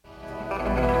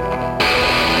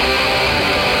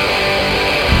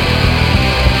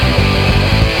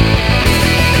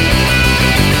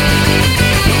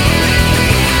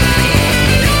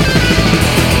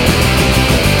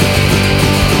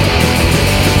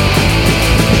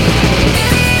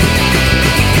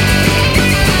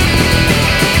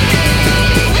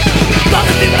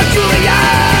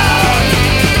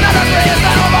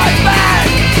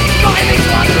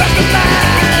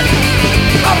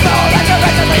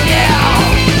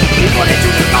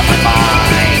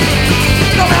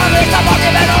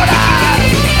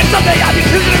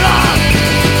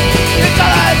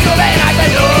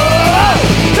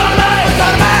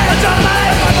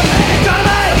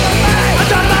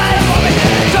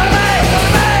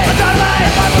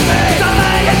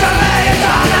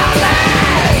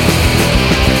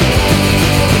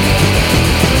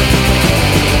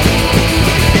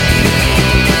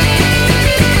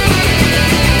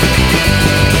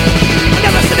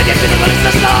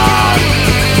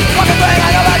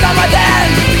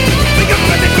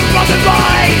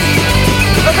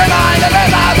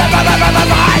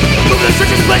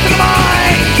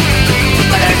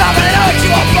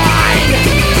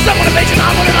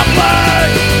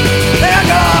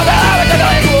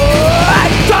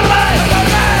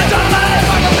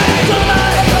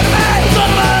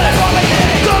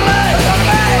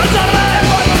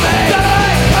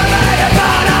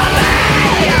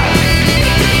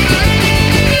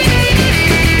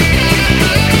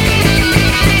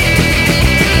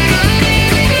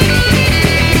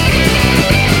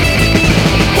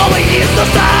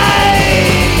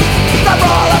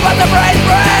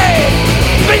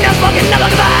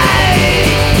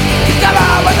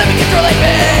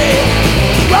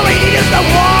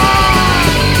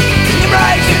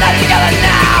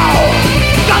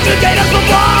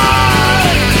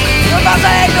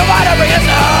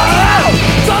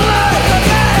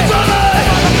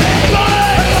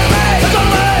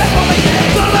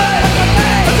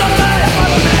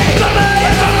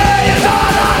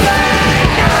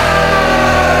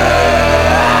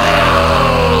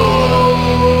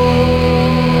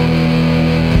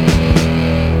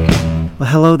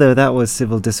Hello there, that was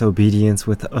Civil Disobedience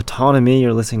with Autonomy.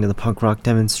 You're listening to the punk rock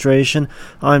demonstration.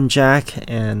 I'm Jack,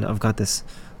 and I've got this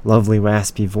lovely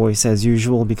raspy voice as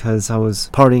usual because I was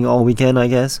partying all weekend, I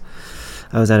guess.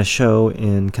 I was at a show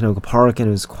in Canoga Park and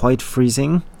it was quite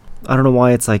freezing. I don't know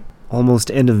why it's like almost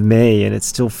end of May and it's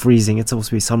still freezing. It's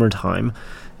supposed to be summertime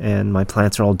and my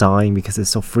plants are all dying because it's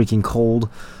so freaking cold.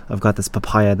 I've got this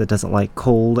papaya that doesn't like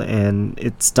cold and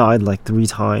it's died like 3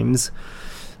 times.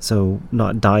 So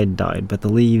not died, but the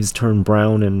leaves turned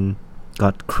brown and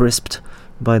got crisped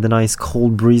by the nice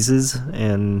cold breezes,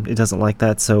 and it doesn't like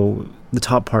that, so the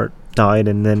top part died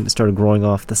and then it started growing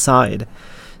off the side.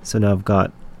 So now I've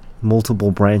got multiple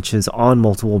branches on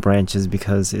multiple branches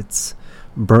because it's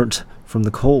burnt from the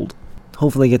cold.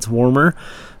 Hopefully it gets warmer,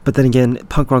 but then again,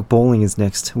 Punk Rock Bowling is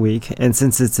next week, and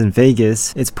since it's in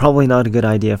Vegas, it's probably not a good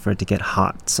idea for it to get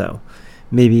hot, so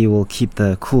maybe we'll keep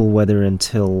the cool weather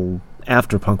until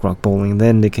after Punk Rock Bowling,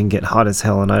 then it can get hot as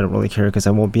hell and I don't really care because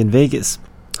I won't be in Vegas.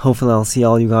 Hopefully I'll see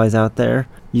all you guys out there.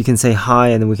 You can say hi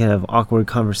and then we can have awkward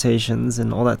conversations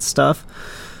and all that stuff.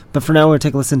 But for now, we're going to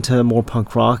take a listen to more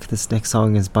punk rock. This next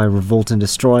song is by Revolt and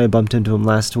Destroy. I bumped into them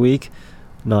last week.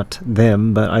 Not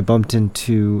them, but I bumped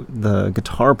into the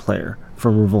guitar player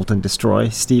from Revolt and Destroy,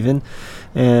 Steven,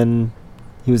 and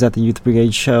he was at the Youth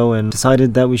Brigade show and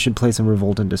decided that we should play some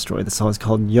Revolt and Destroy. The song is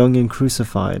called Young and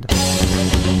Crucified.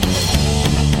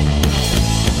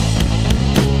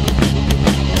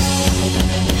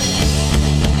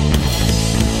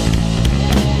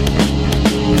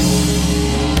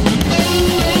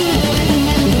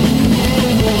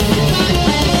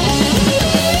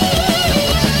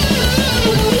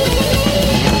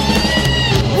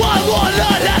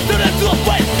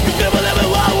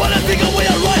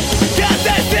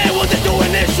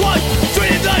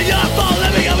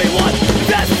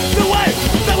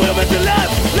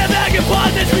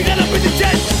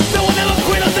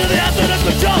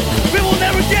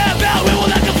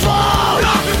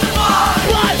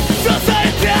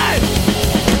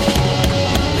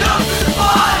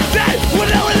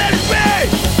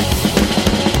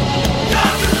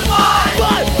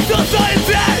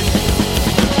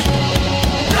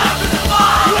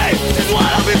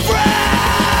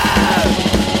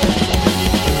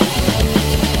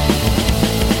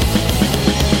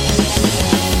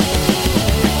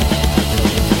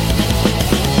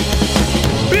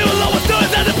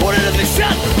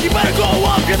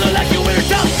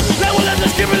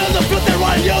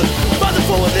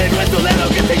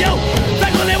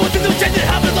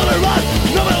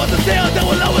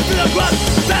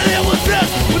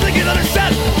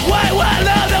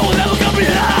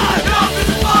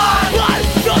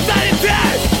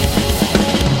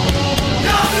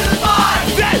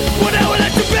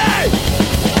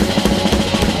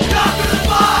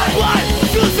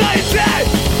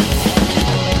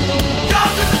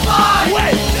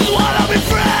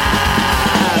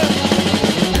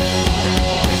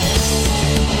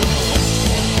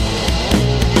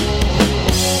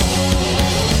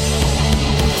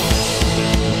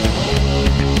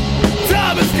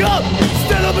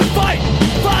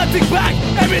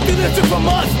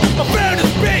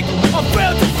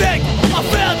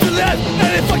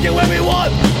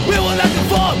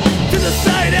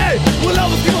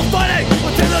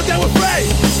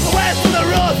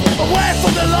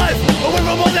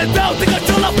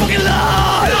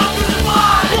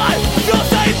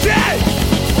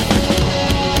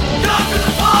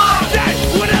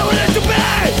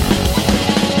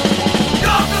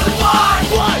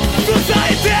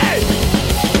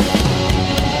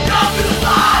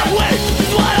 Wait, this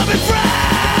is what I've been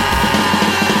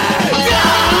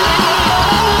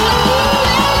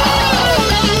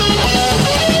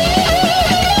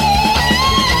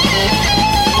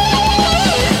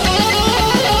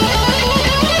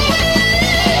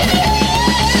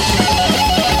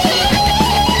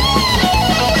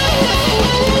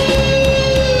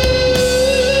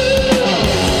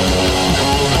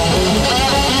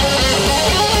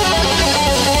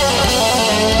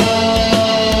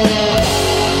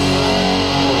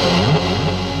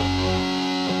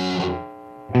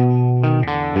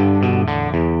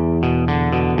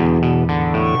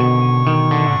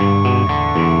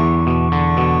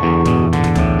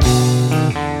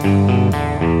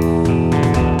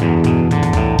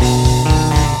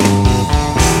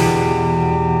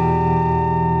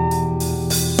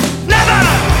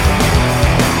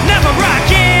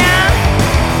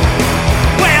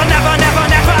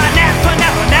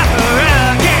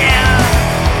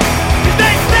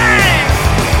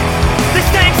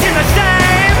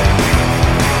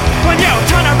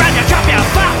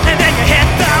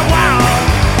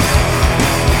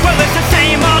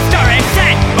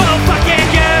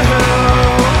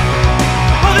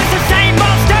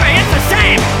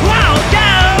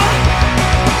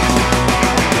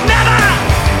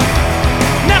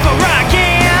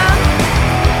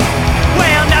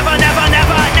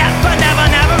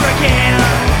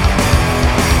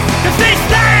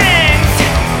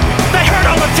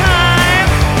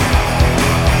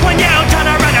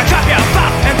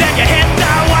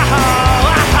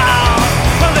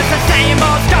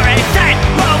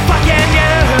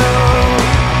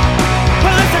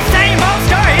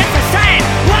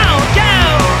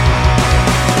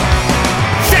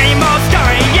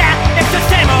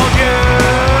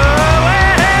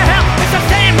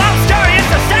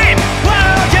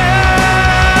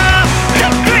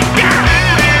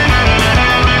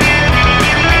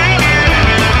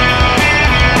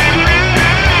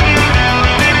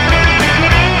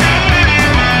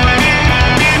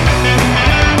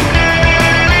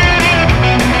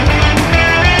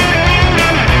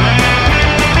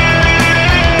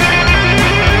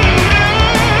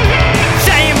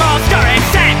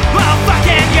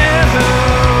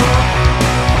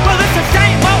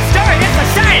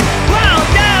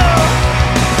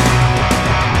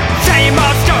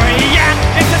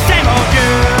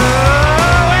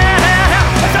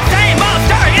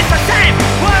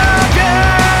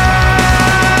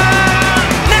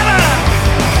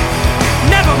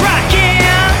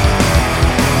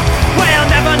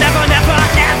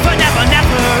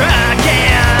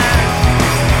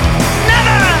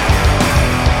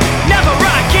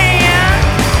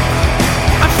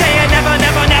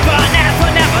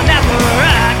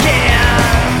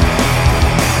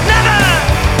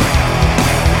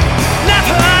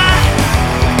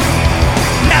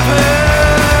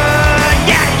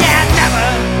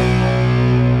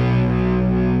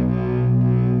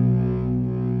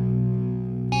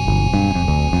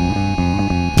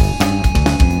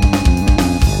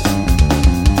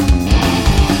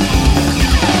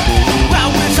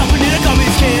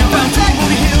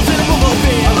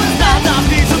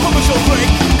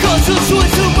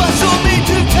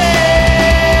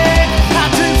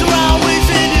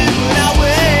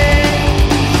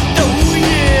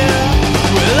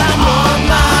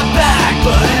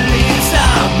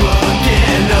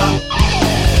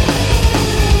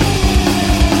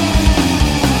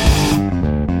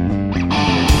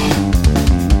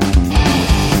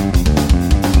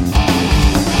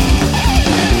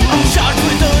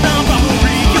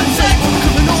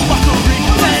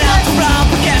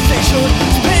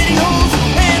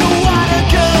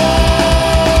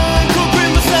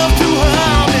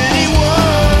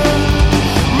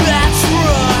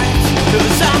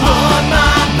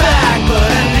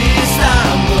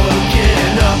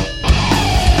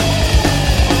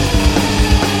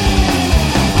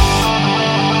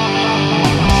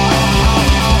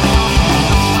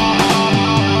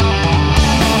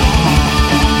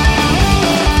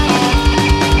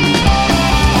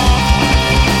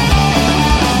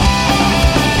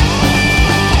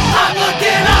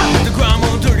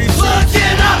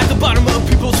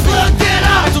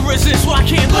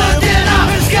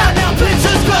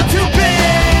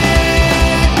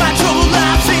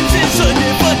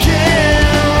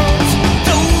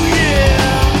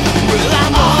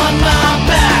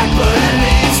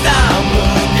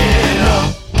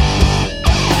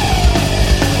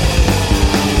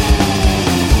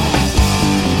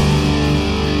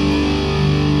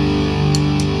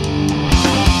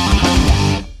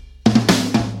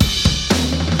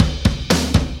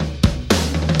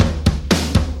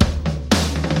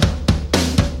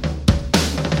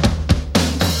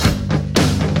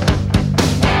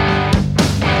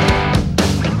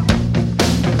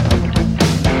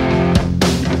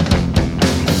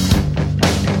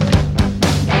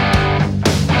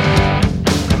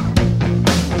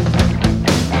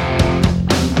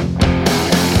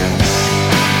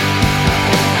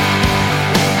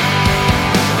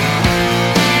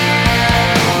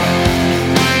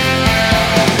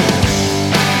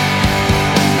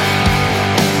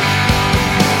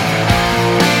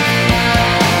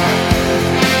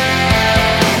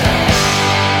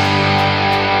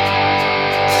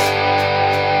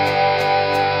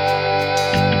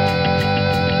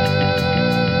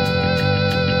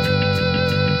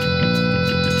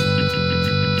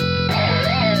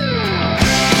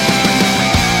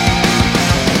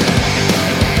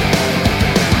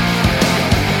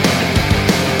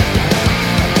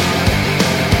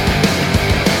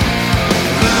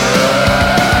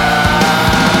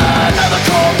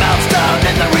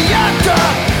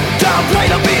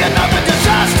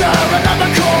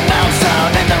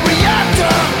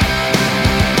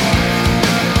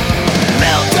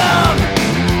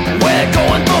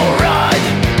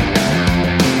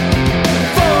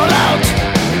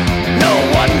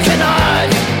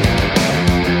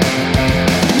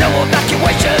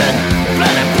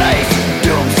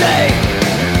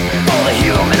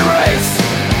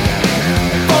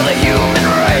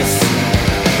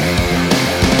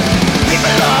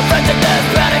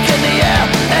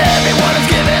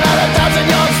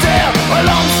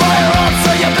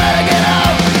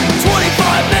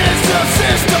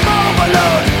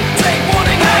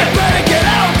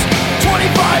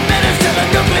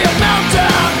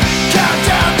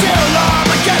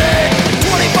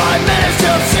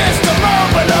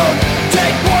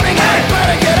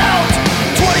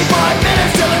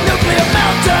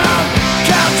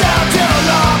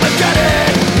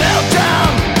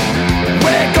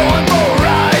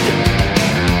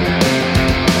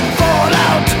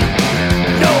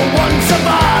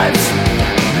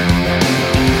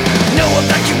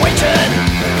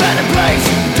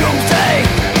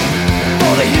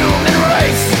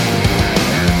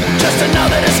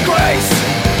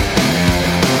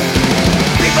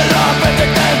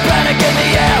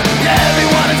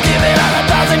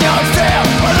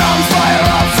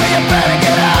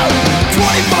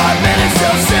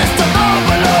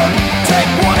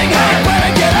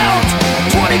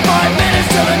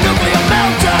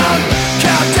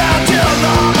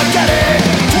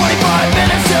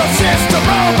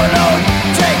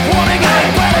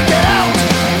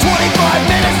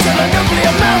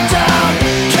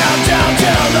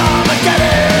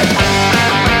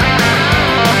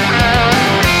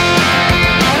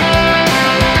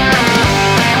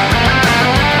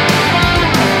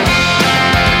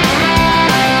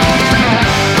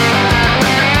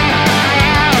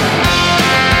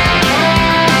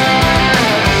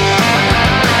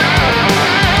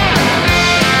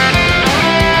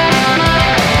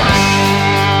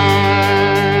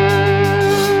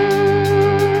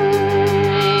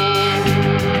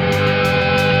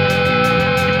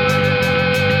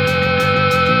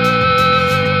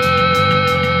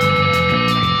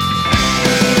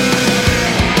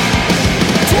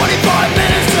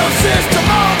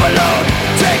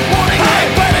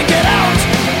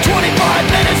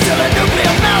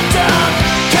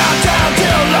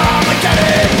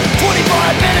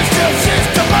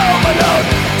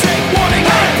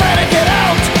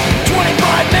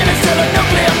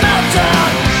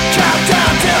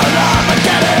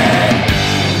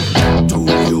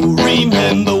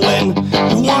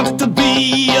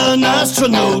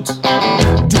astronaut.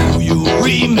 Do you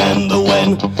remember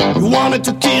when you wanted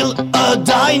to kill a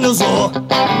dinosaur?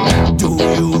 Do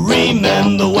you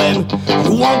remember when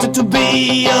you wanted to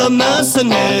be a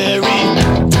mercenary?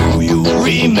 Do you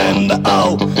remember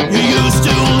how you used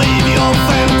to live your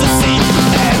fantasy?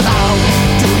 And how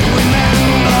do you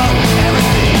remember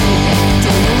everything? Do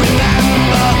you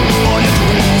remember all your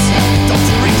dreams? Don't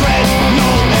you regret no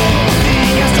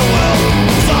anything as the world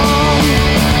goes on?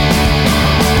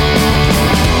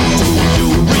 Do you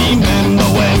remember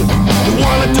when you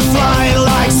wanted to fly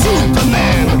like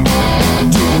Superman?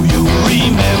 Do you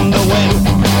remember when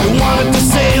you wanted to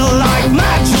sail like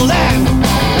Magellan?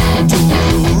 Do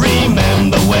you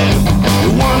remember when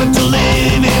you wanted to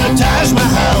live in a Taj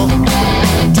Mahal?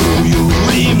 Do you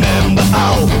remember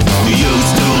how you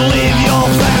used to live your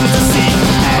fantasy?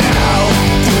 And how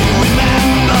do you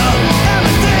remember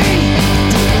everything?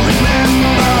 Do you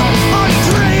remember all your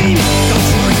dreams? Don't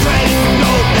you regret it?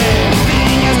 No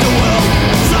anything as the world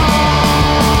goes on.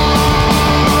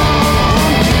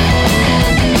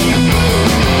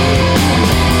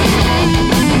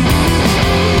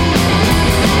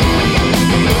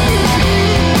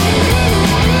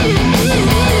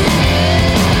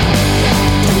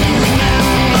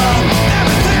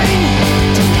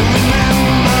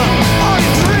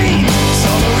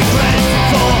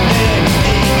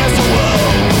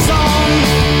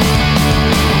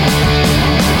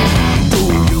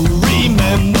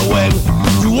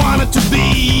 To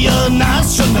be an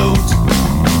astronaut.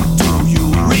 Do you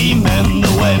remember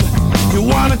when you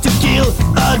wanted to kill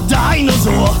a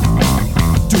dinosaur?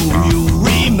 Do you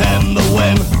remember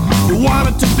when you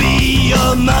wanted to be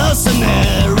a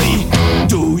mercenary?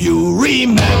 Do you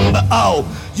remember how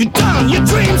you turned your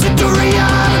dreams into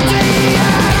reality?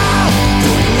 And how do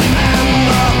you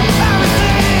remember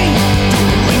everything? Do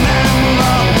you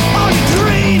remember all your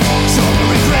dreams? So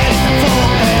regret for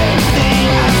anything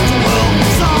as the world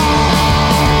goes on.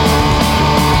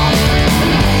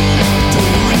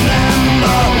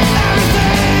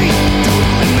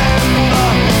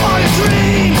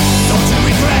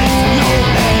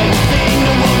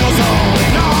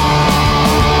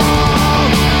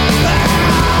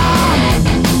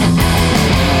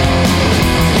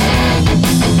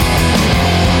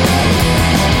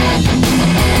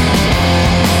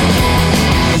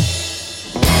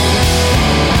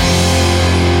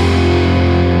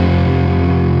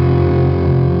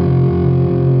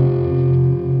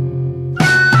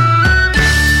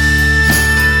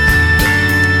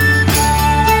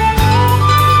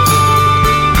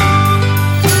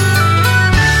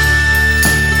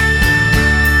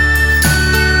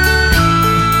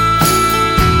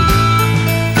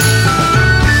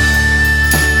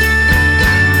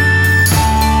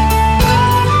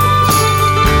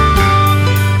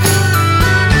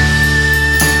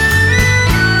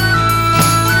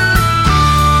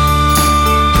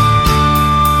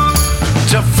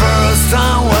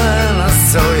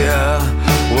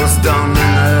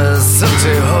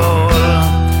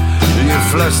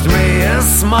 Flashed me a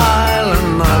smile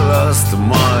and I lost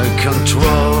my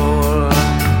control.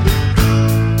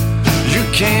 You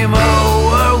came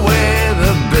over with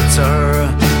a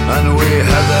bitter and we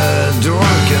had a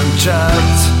drunken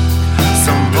chat.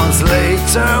 Some months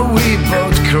later we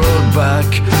both crawled back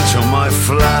to my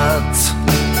flat.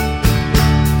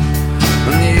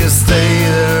 And you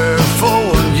stayed there for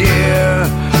 1 year.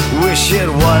 We shared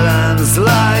violence,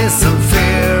 lies and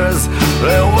fears.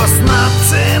 There was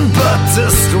nothing but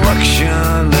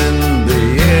destruction in the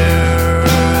air.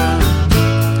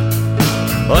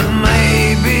 And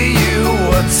maybe you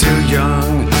were too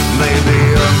young. Maybe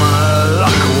all my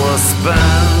luck was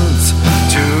spent.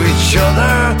 To each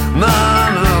other,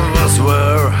 none of us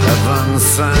were heaven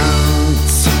sent.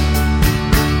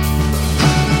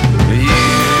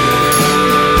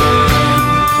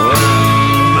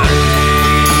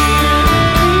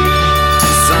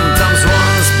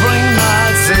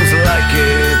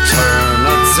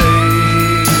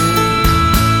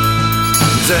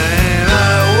 Then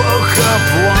I woke up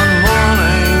one morning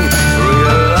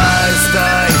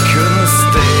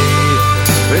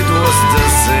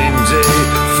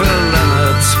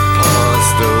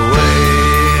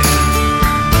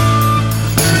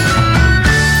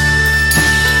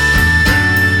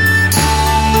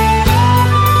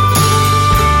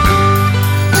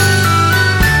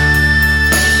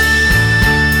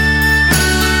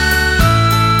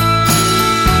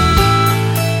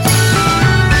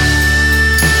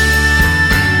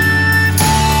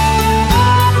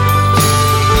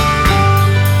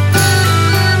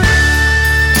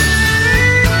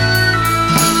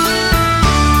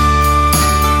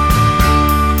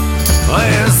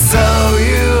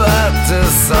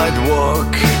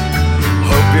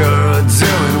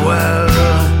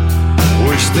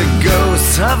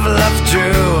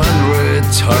you and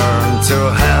return to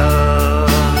hell.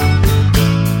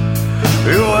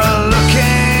 You are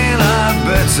looking a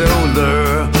bit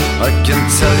older, I can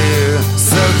tell you,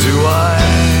 so do I.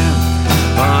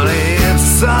 Honey,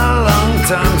 it's a long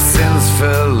time since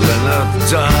Phil Lynott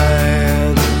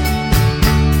died.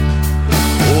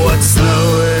 What snow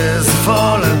is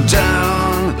falling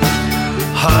down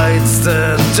hides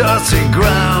the dirty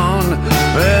ground.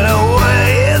 In a way,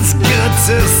 it's good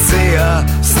to see her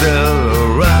still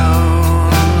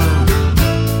around.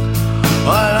 I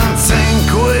don't think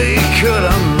we could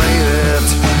have made it.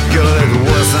 Girl, it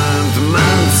wasn't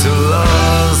meant to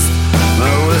last.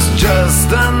 It was just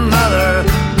another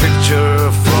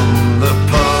picture from the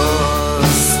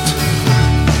past.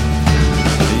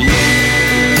 You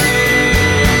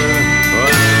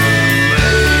and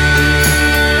me.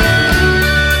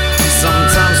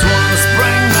 Sometimes one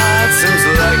spring night seems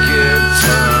like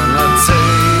eternity.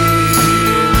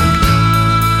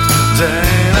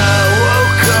 Then I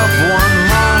woke up one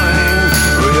morning,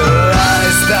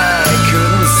 realized I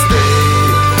couldn't stay.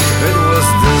 It was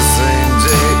the same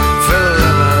day Phil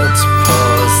Lynott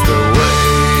passed away.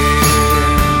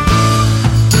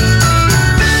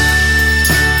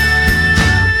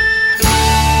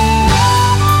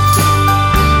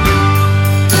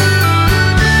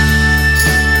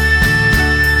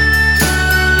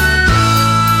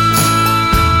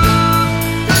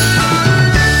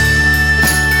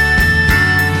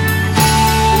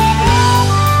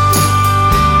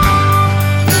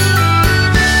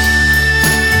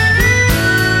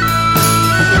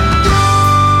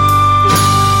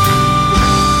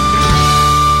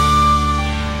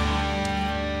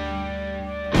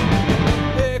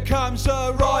 Here comes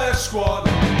the riot squad.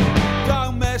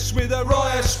 Don't mess with the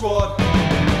riot squad.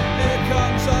 Here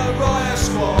comes the riot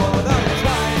squad.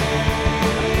 Okay.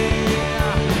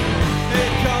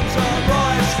 Here comes the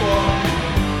riot squad.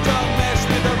 Don't mess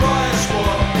with the riot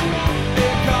squad.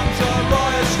 Here comes the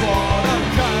riot squad.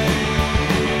 Okay.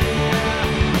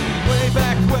 Way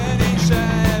back when in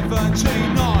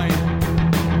 '79,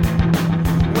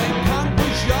 when punk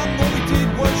was young, all we did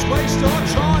was waste our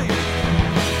time.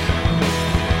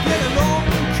 Then along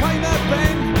came a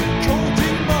band called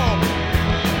In Mob.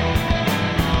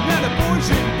 Now the boys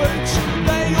in boots,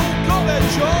 they all got a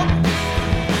job.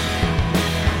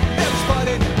 They was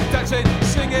fighting, dancing,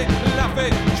 singing,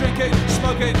 laughing, drinking,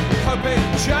 smoking, hoping,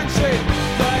 chancing.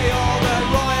 They are the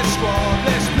riot squad,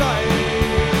 let's play.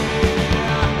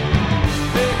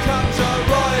 Here comes a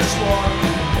riot squad.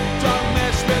 Don't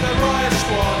mess with the riot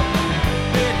squad.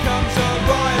 Here comes a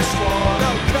riot squad,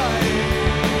 okay.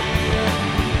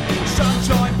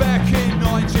 Sometime back in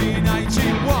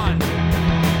 1981,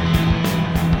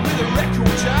 with the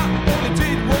records out, all I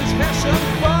did was have some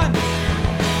fun.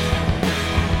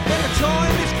 Then the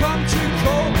time has come to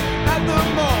call at the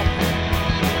mob.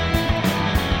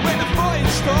 When the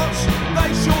fighting starts,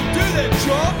 they shall do their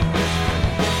job.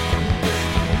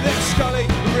 There's Scully,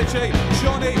 Richie,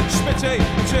 Johnny, Spitty,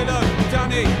 Tillo,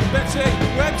 Danny, Betty,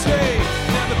 Webty.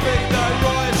 Never beat the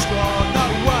riot squad, no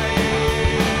way.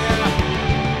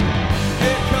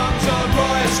 Here comes a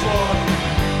riot squad,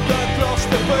 the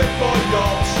Gloucester Boot Boy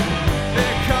Yobs.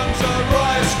 Here comes a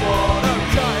riot squad,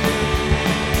 okay.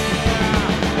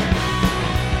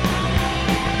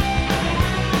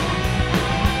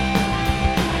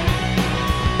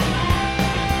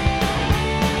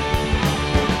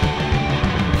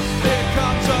 Here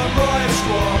comes a riot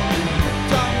squad,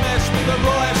 don't mess with the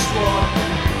riot squad.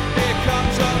 Here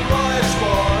comes a riot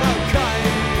squad, okay.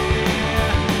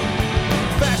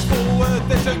 Fast forward,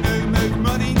 there's a new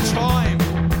movement in time.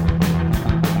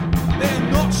 They're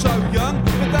not so young,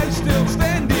 but they still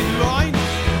stand in line.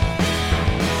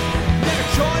 Now the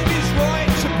time is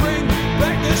right to bring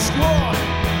back the squad.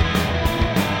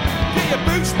 Get your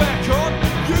boots back on,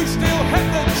 you still have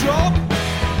the job.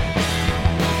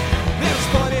 There's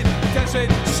fighting, dancing,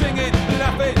 singing,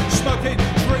 laughing, smoking,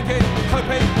 drinking,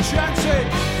 hoping, chancing.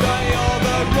 They are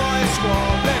the riot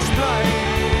squad, let's play.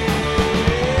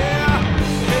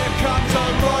 Here comes a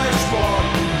riot squad.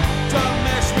 Don't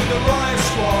mess with the riot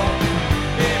squad.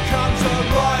 Here comes a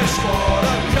riot squad,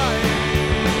 okay.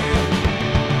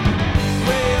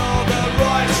 We are the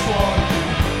riot squad.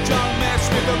 Don't mess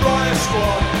with the riot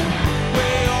squad. We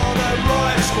are the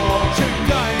riot squad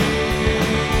today.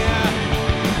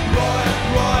 Riot,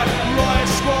 riot, riot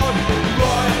squad.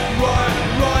 Riot, riot,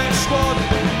 riot squad.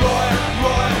 Riot,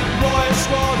 riot.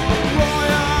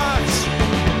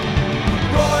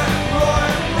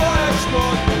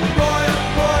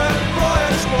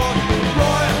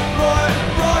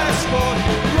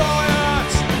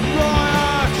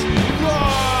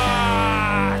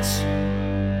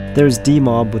 There's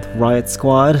D-Mob with Riot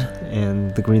Squad,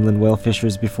 and the Greenland Whale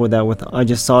Fishers before that with I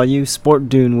Just Saw You. Sport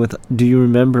Dune with Do You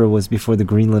Remember was before the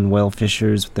Greenland Whale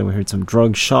Fishers. Then we heard some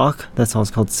Drug Shock. That song's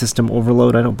called System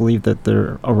Overload. I don't believe that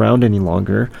they're around any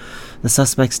longer. The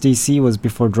Suspects DC was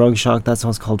before Drug Shock. That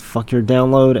song's called Fuck Your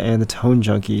Download. And the Tone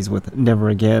Junkies with Never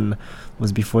Again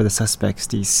was before the Suspects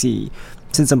DC.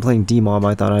 Since I'm playing D-Mob,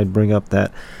 I thought I'd bring up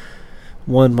that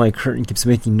one, my curtain keeps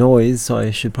making noise, so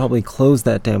I should probably close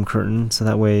that damn curtain so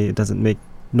that way it doesn't make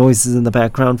noises in the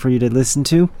background for you to listen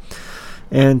to.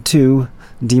 And two,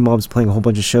 D-Mob's playing a whole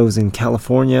bunch of shows in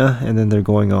California, and then they're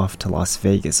going off to Las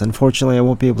Vegas. Unfortunately, I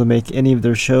won't be able to make any of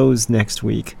their shows next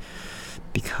week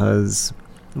because,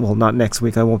 well, not next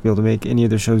week. I won't be able to make any of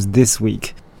their shows this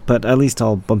week. But at least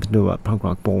I'll bump into Punk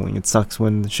Rock Bowling. It sucks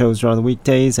when the shows are on the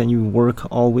weekdays and you work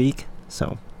all week.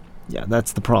 So, yeah,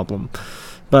 that's the problem.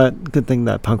 But good thing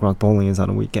that Punk Rock Bowling is on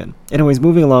a weekend. Anyways,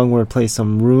 moving along, we're going to play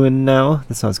some Ruin now.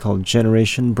 This song's called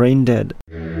Generation Brain Dead.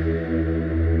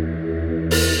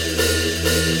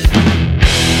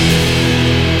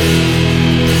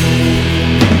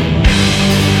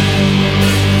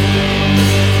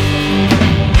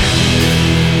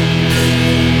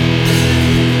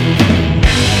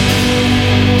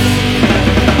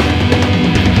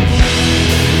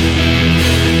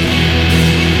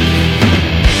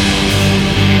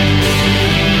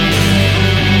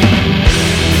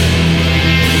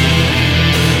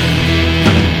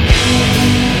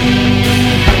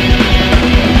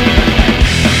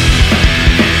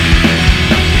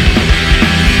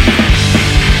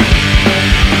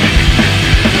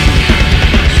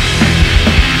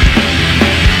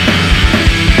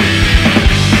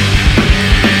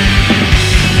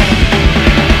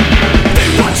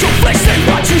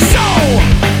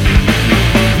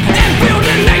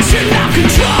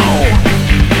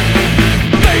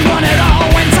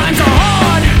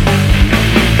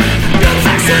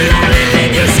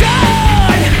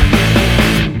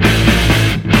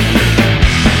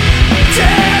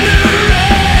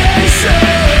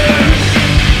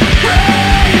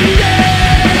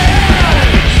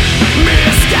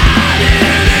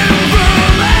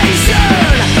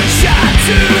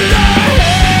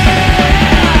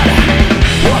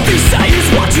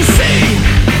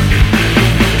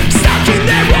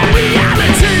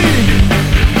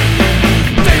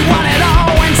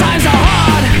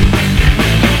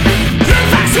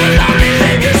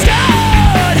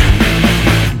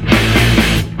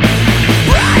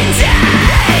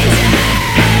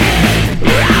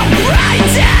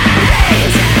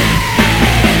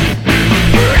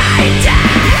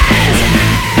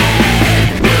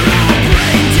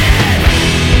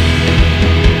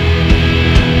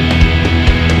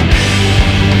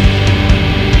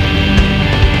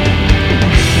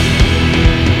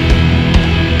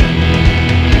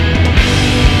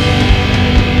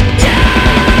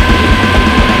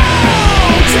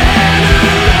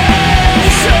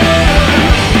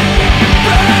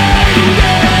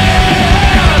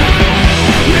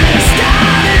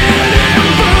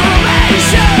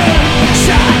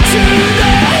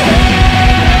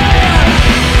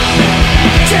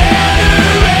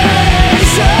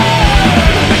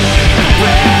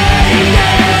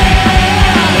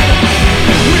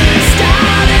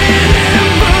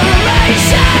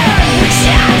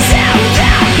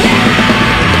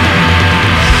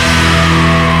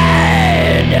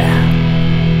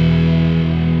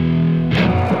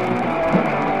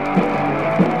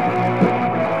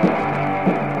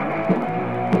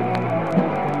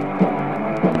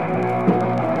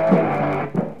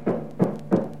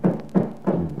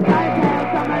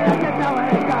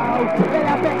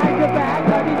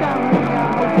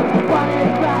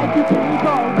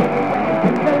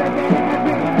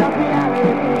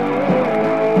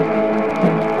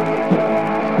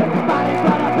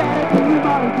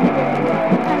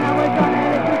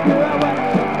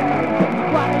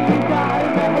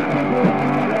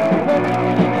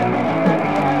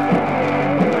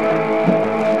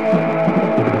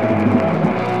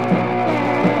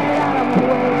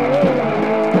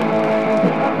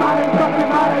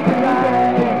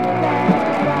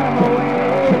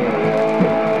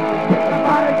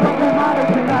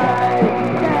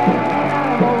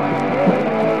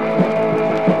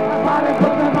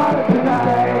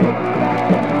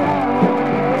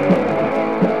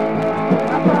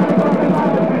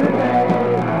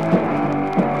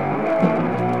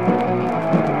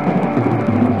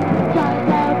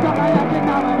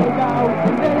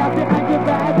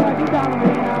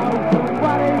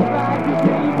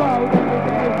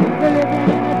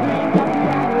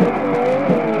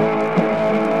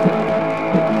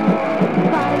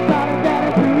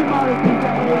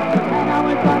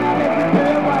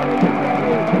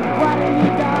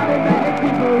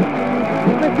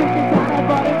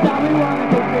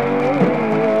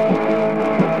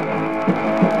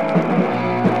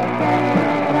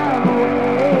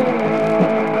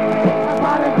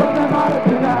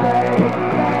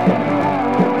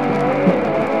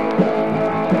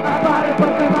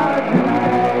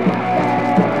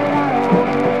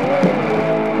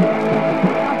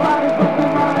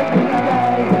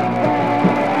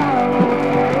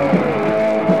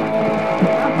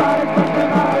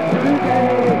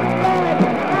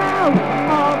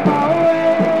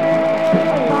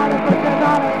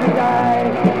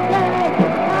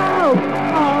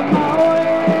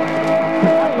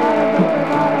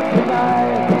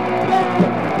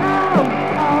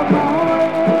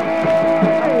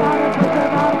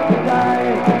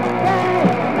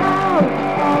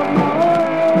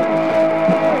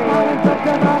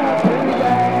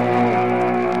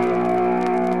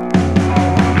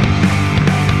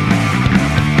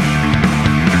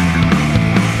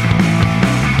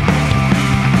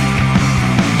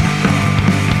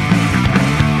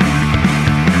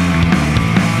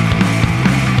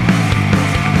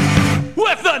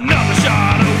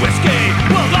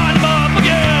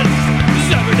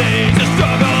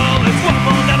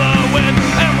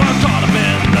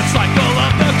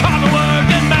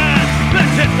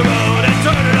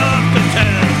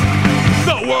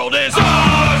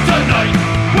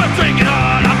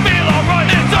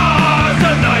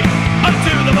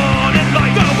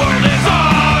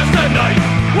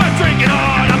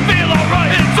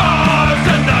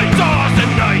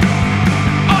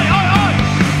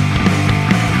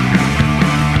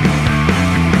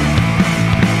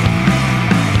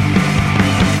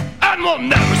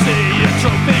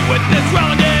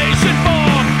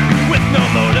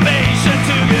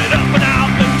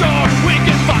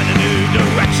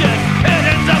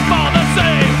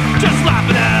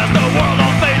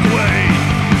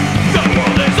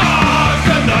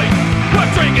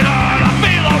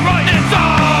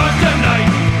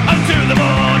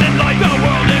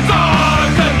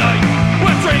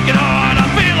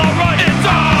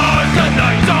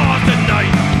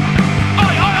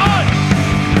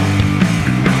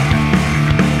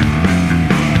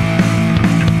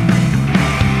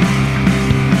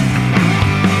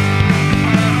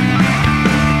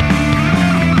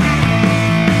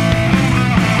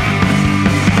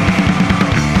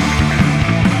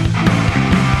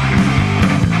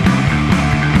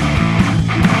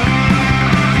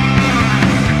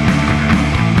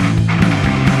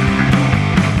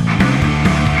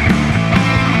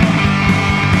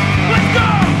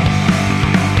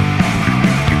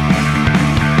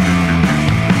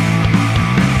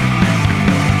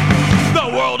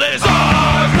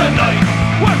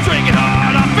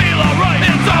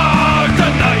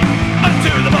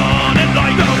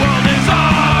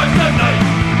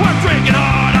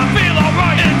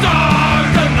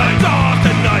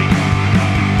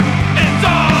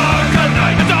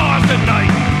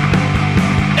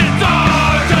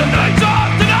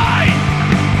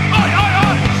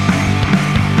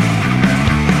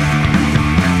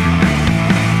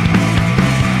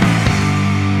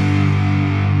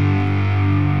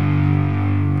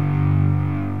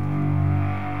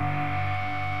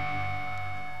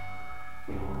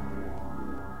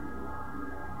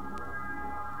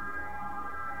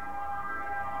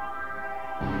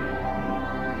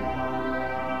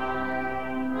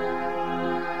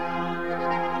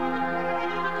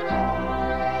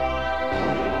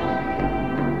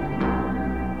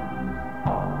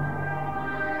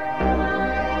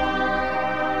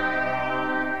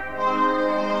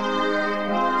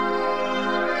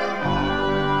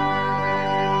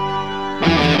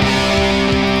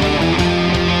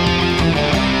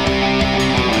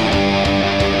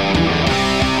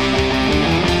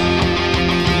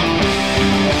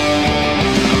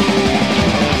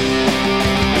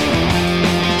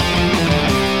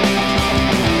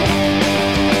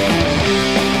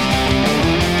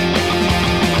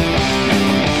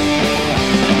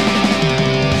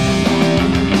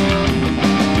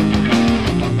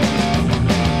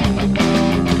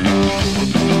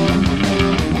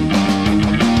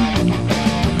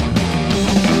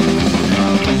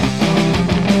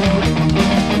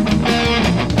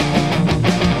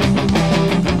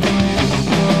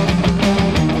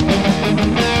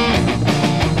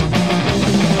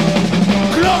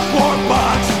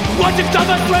 Magic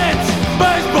double threads,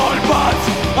 baseball bats,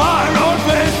 iron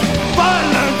fist,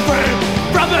 violent frame.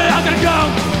 From the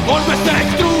underground, always stay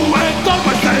true and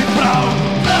always stay proud.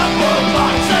 The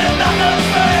bulldogs in outer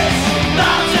space,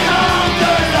 dancing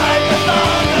under like the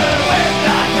thunder. With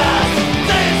that dance,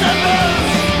 things and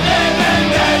moves,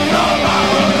 living dead from our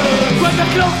roots. When the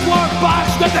clockwork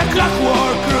backs, when the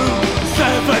clockwork crew,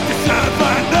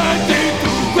 77,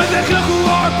 92. When the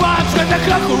clockwork backs, when the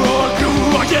clockwork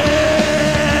crew, oh yeah.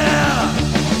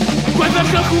 When the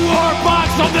clockwork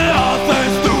backs on the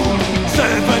other's doom,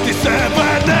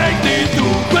 77, 82.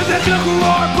 When the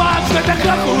clockwork backs, when the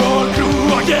clockwork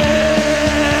crew, oh yeah.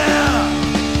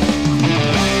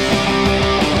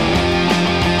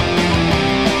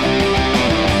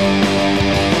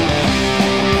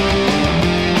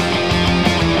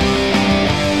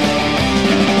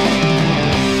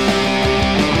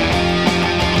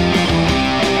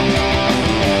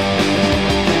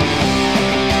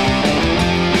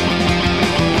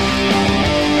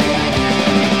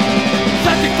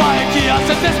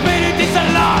 The spirit is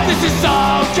alive. This is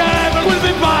our chamber. Will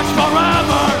be marched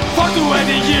forever. For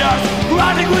 20 years,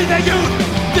 running with the youth.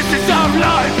 This is our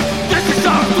life. This is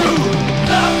our truth.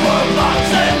 The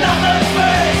warlocks in outer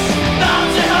space,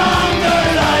 dancing under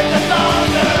like the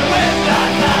thunder. With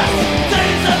that last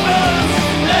days and moves,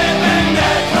 living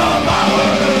dead from our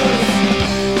roots.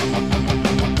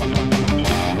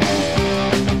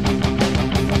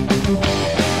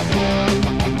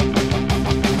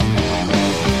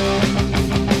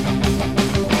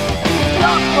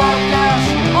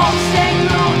 On staying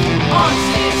road, on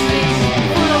city streets,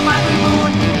 full of my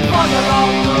moon, for the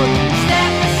wrong good.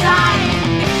 Step aside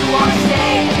if you wanna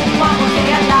stay one more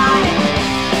day alive.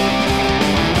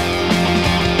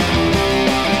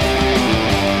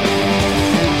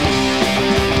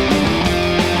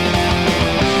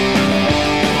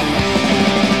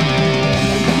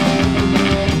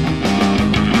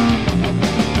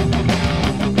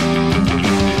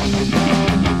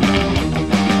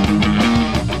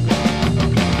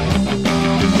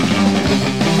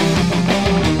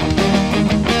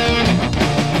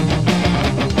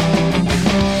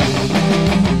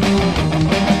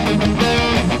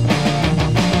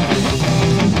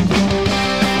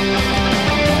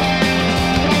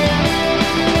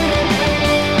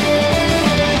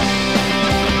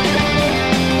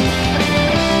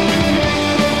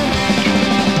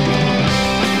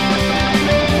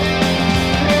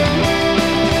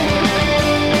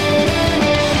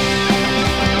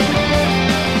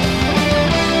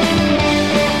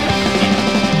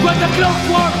 When the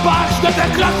clockwork backs, when the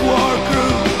clockwork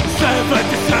crew,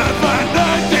 77,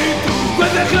 92.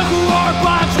 When the clockwork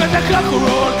backs, when the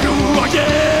clockwork crew, oh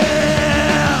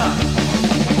yeah.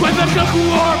 When the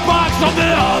clockwork backs on the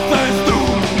other's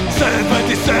doom,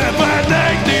 77,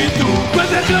 92. When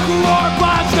the clockwork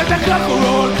backs, when the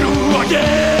clockwork crew, oh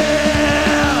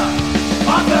yeah.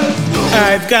 Others doom.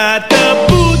 I've got the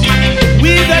boot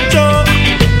with a toe,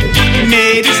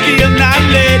 made of steel, not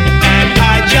lead, and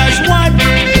I just want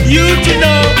you to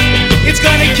know it's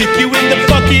gonna kick you in the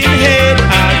fucking head.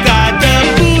 I've got the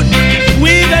boot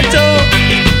with a toe,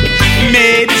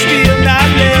 made of steel, not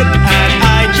lead, and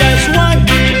I just want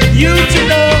you to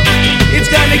know it's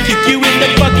gonna kick you in the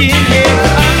fucking head.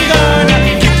 I'm gonna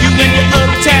kick you when you're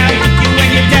uptown, kick you when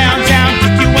you're downtown,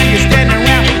 kick you when you're standing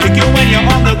around, kick you when you're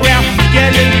on the ground.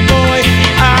 Yeah, little boy,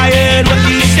 I heard what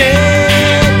you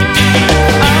said.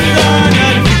 I'm gonna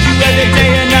kick you every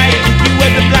day and night, kick you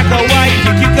whether black or white,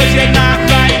 kick you 'cause you're not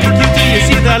right, kick you till you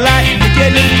see the light, kick you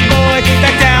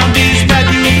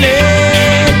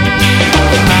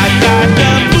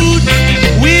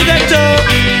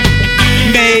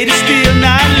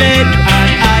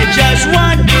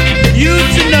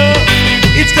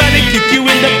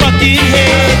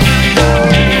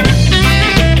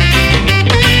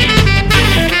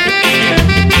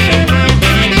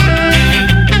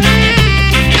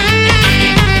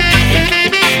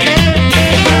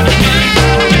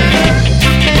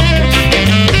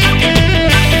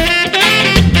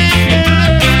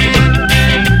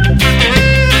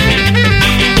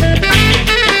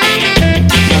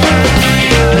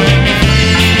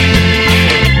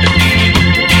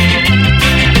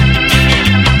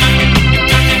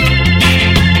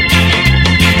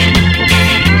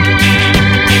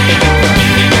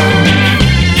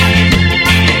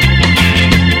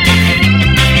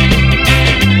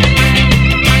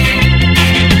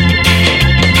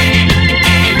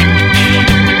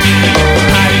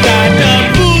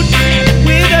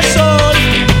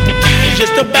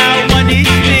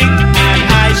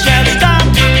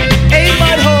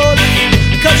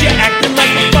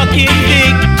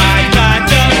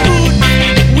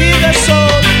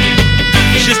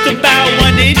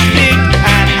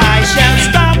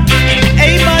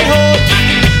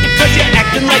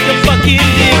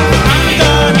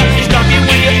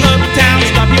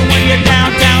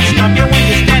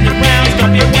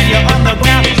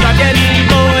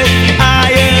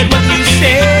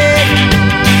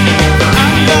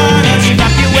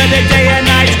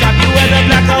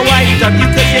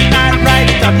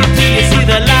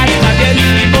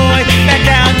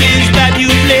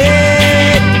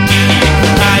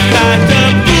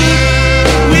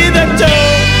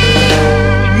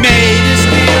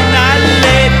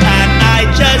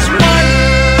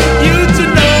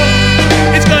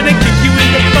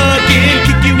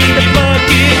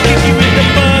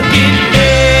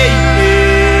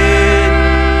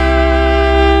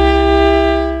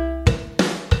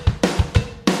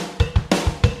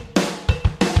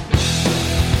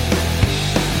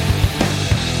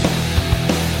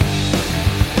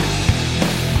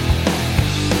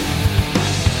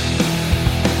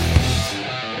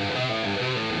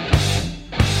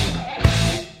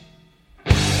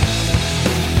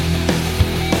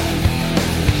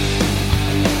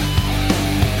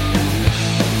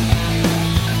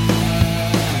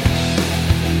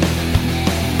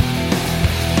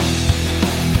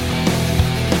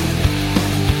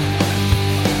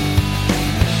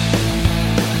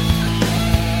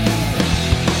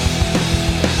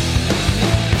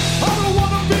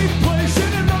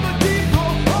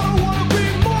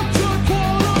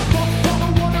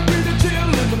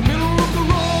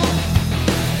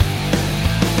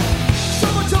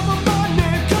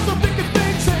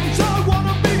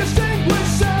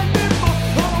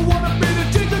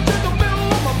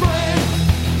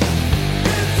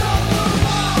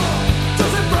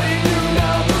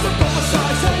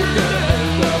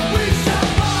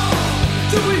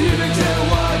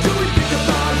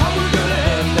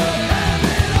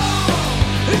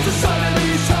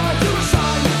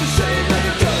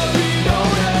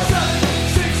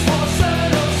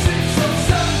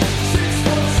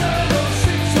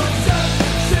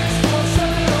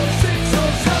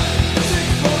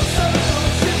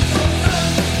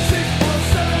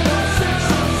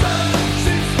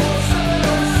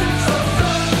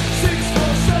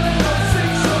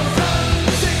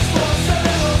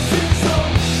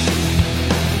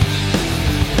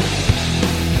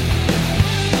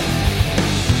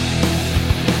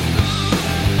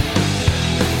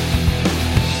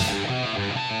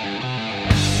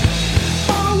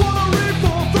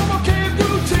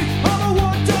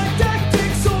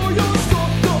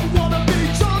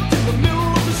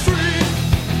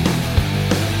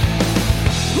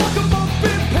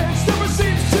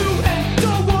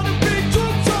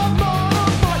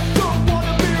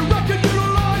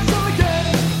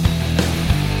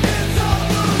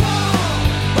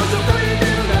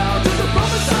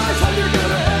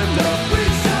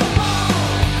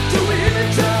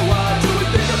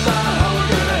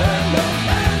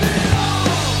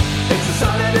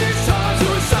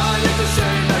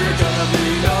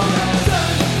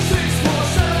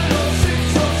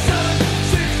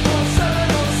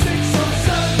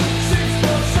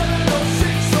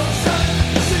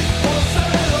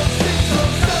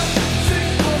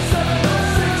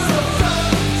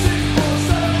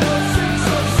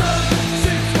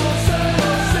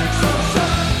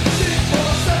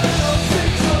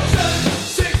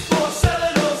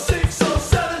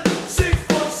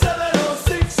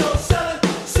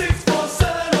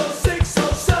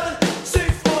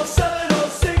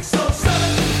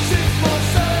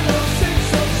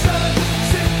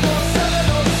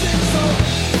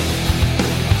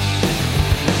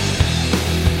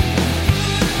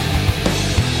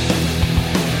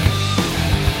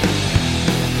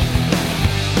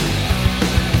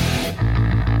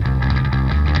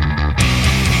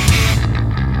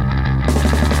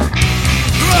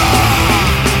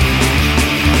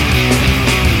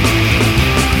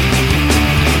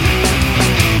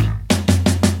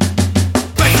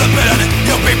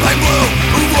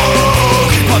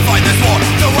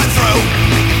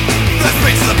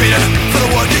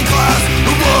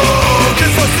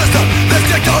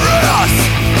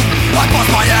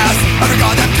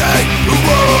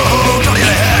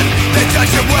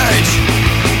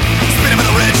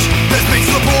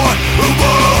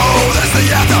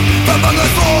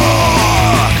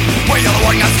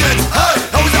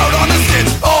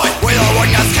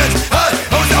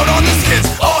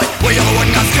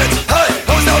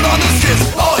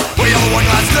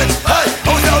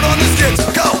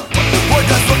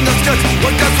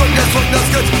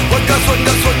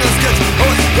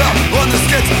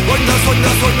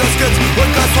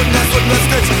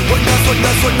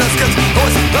swing the skids.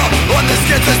 Always up on the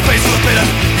skids, this bass is beating.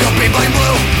 You'll be black and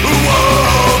blue.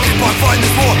 Whoa, keep on fighting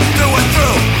this war through and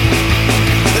through.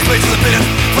 This bass is beating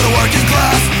for the working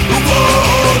class.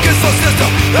 Whoa, against the system,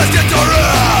 let's get to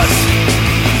us.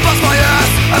 Bust my ass,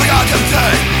 and I got them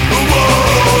take.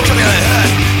 Whoa, coming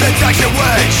ahead, they tax your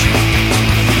wage.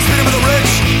 Speaking for the rich,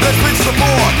 let's preach the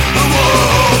poor.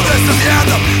 Whoa, this is the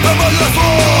anthem, the motherless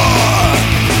war.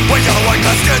 We are the one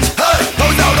gun skids, hey,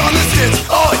 who's out on the skids?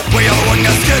 Oi, we are the one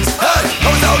gun skids, hey,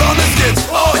 who's out on the skids?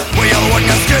 Oi, we are the one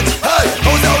gun skids, hey,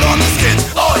 who's out on the skids?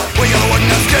 Oi, we are the one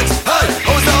gun skids, hey,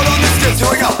 who's out on the skids?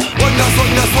 Here we go. One gun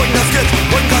skids, one gun skids,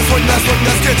 one gun skids,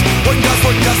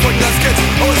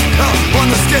 who's out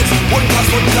on the skids? One gun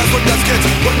skids, one gun skids,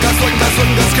 one gun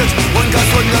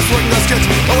skids,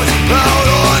 who's out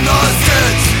on the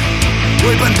skids?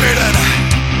 We've been beaten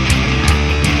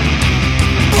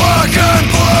black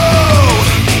and blue.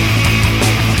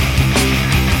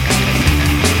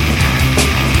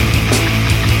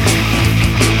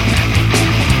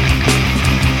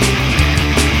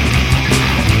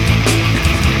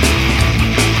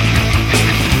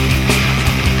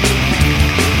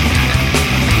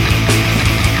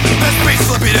 This beat's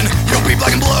the beating, you'll be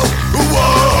black and blue.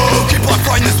 Whoa, keep on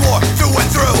fighting this war through and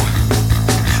through.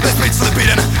 This beat's the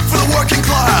beating for the working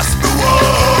class.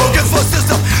 Whoa, against the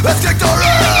system, let's kick their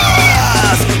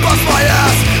ass. Bust my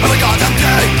ass, every goddamn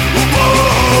day.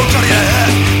 Whoa, trying to get ahead,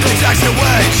 they tax your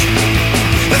wage.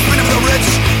 This beating for the rich,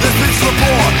 this beat's for the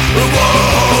poor.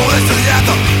 Whoa, this is the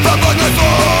anthem, the bloodless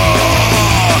war.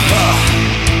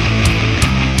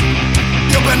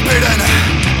 You've been beaten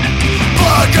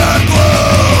black and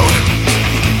blue.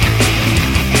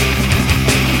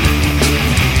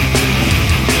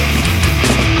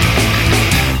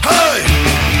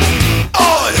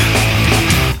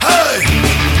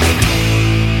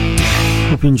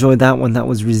 Hope you enjoyed that one. That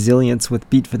was Resilience with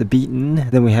Beat for the Beaten.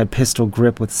 Then we had Pistol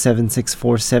Grip with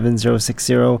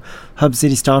 7647060, Hub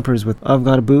City Stompers with I've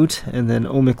Got a Boot, and then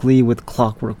Omic Lee with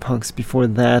Clockwork Punks. Before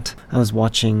that, I was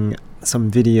watching some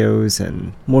videos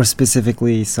and more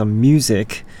specifically some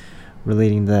music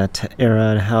relating to that era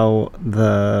and how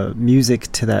the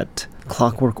music to that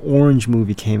Clockwork Orange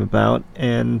movie came about,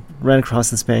 and ran across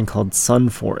this band called Sun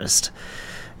Forest.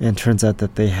 And turns out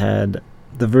that they had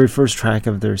the very first track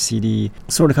of their CD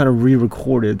sort of kind of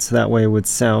re-recorded so that way it would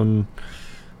sound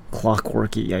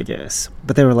clockworky, I guess.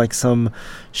 But they were like some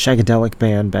shagadelic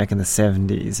band back in the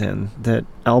 70s, and that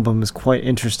album is quite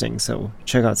interesting, so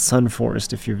check out Sun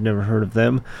Forest if you've never heard of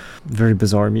them. Very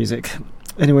bizarre music.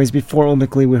 Anyways, before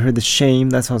Omic Lee, we heard The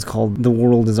Shame, that's how it's called, The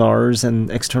World Is Ours, and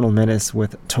External Menace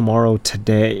with Tomorrow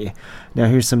Today. Now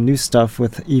here's some new stuff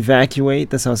with Evacuate,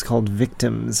 that's how it's called,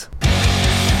 Victims.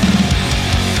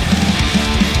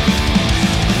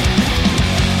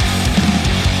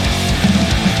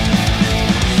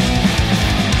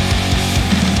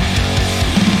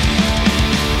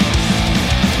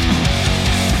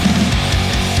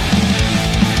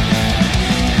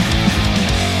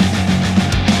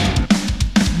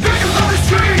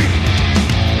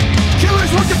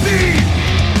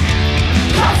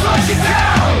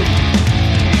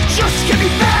 Just get me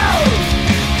found.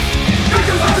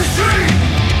 Victims on the street.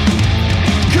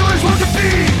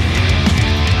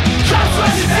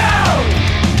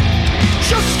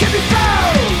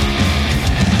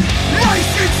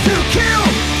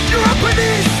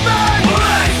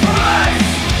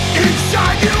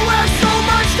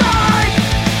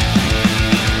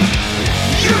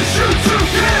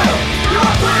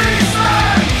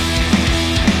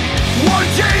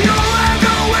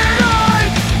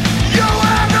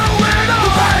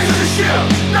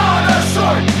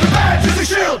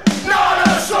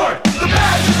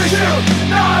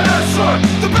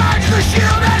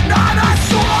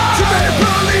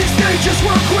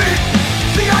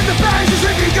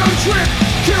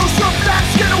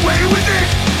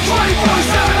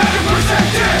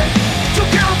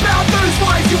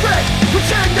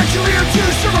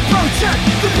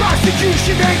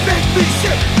 Execution ain't make me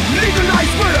sick.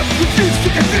 Legalized murder, refuse to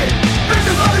convict.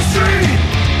 Victims on the street.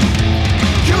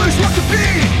 Killers want to be.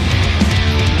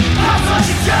 I'll let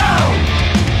you down.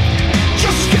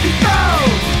 Justice can be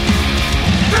found.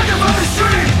 Victims on the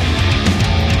street.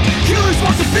 Killers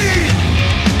want to be.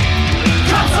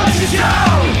 Cops let you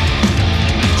down.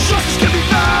 Justice can be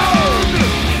found.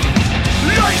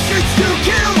 License to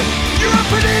kill. You're a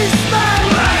policeman.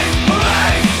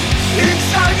 Police.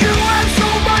 Inside you have so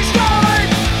much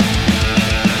time.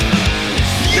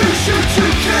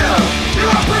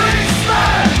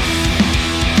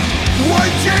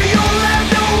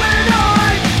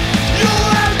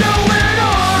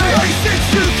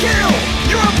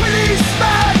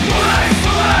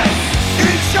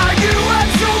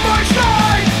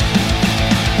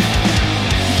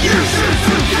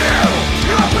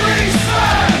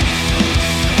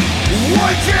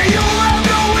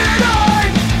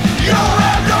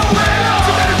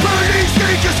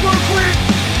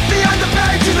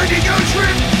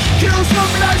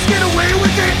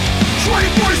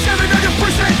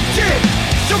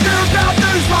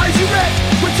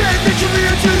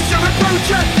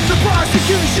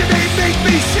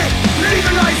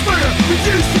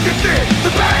 used to defeat.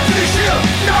 The badge of the shield,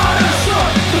 not a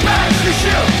sword. The badge of the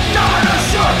shield, not a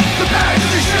sword. The badge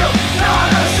of the shield,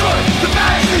 not a sword. The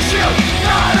badge of the shield,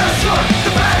 not a sword.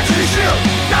 The badge of the shield,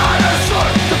 not a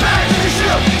sword. The badge of the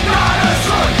shield, not a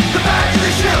sword. The badge of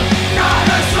the shield, not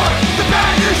a sword. The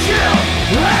badge of the shield,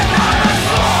 and not a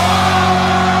sword.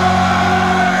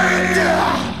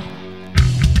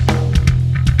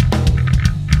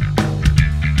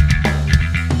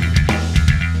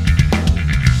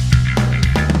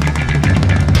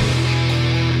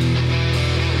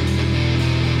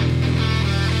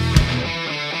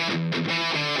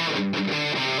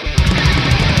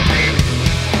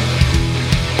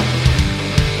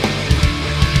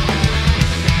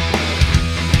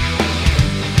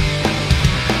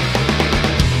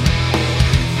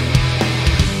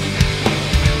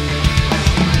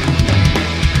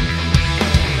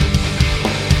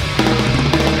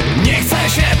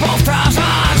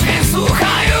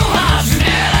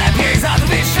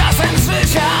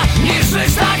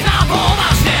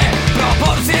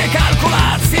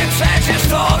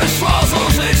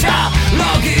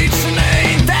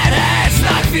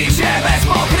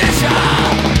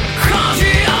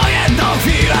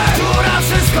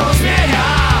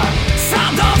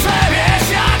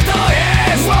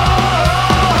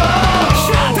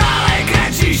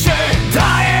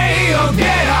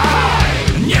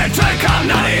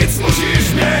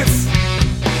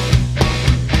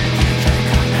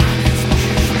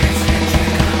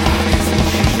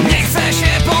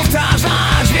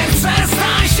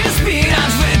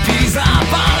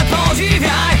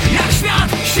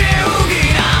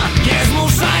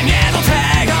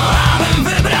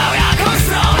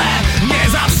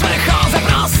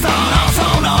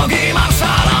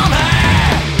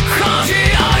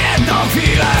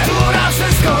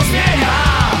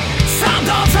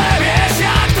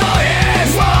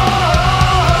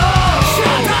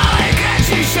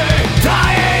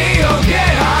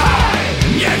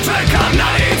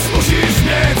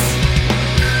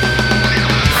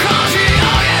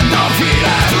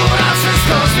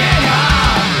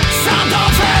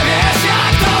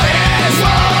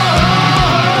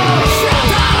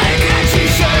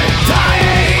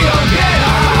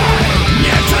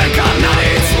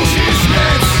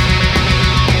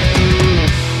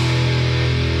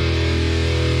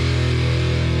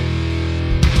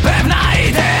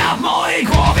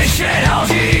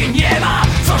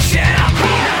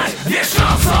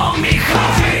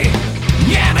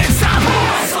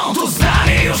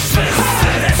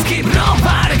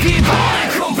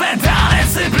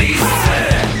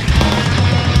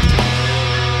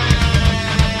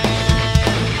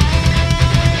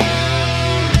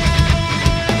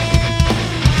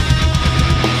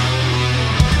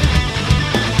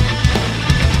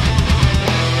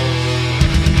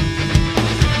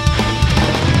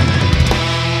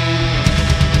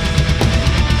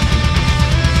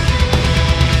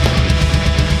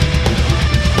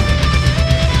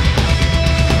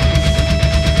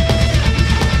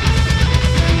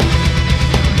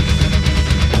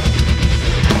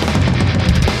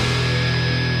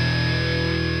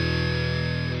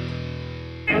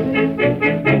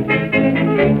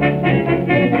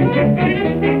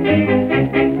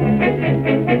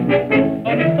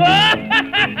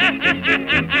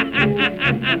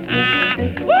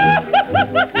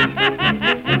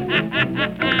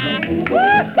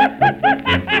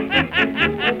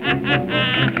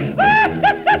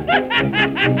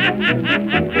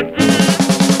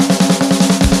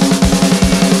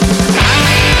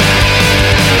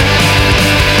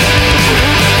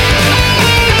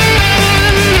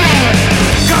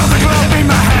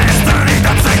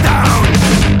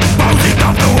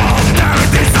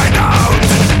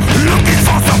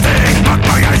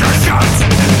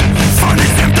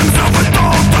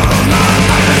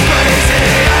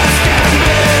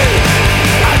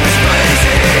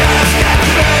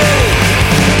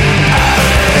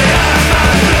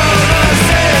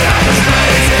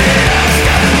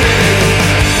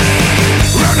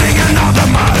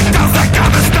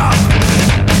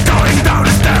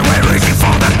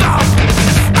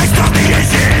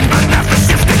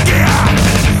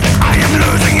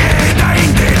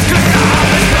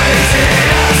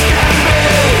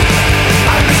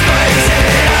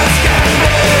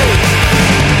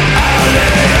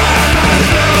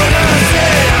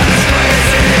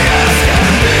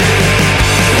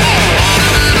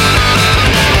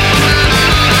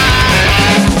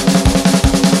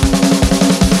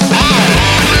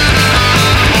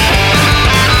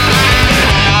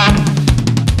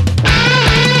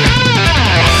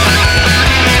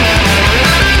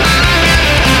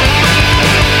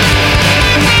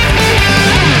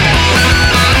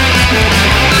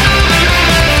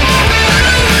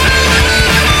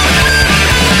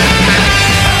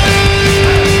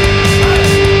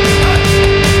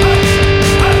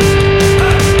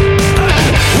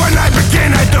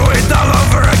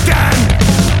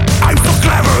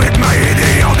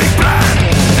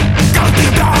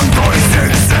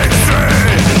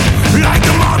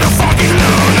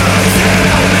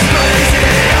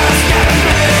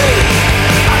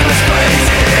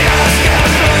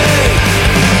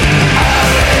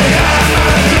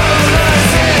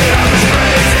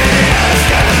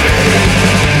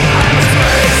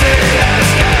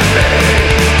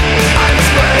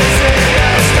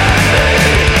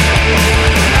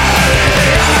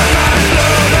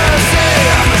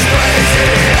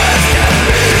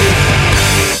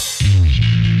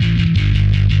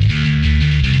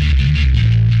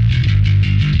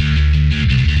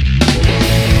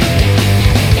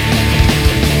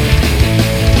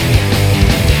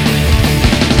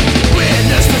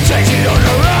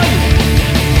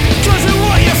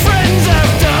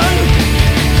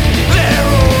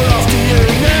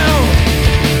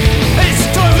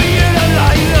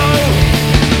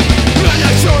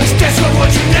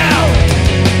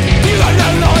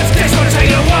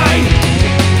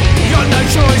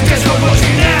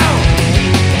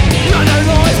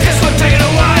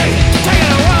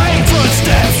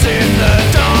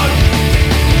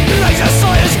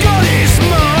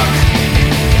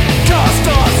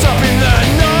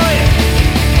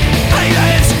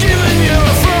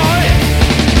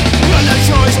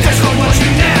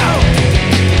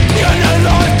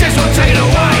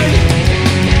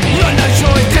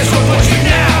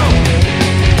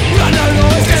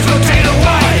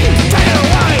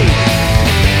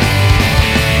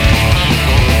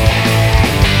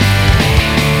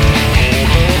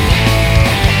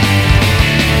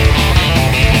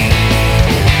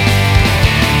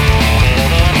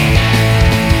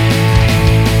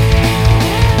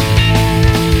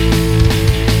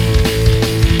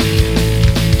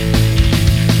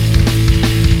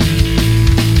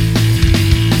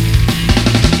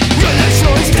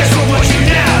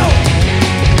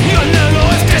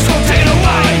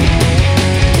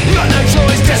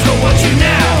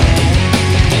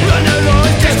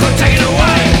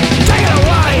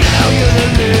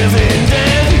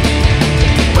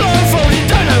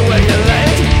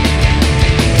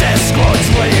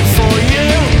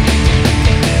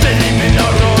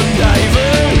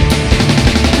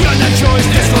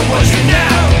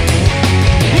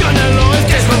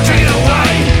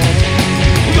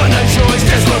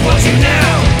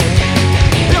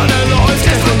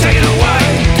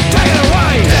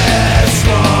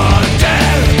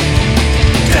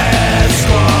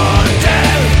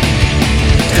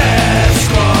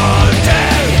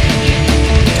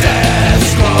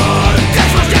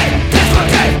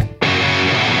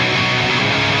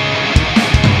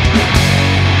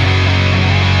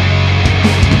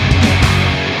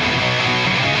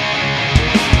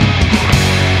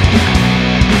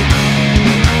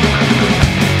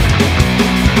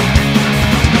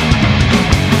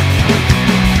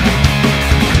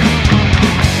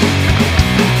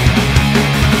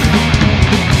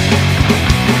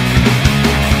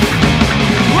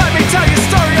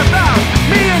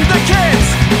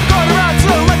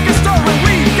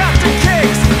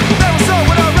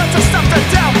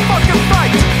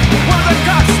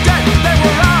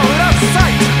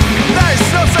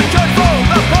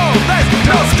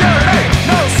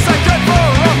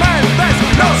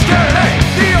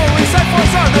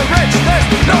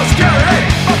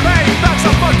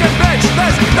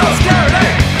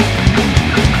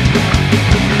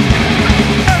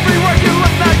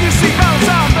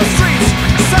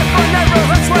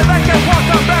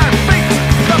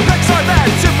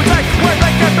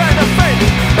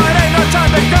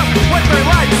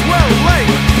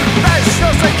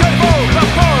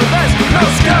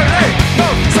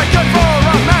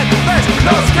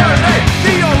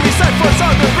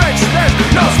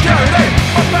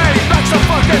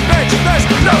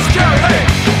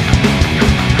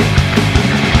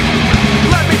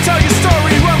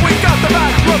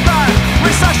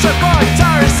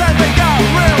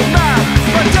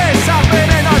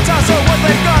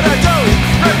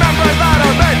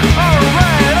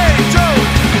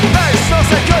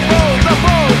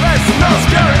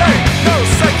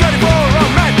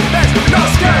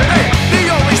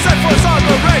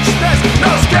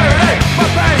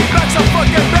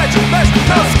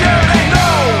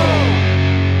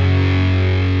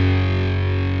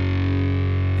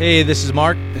 Hey, this is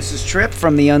Mark. This is Trip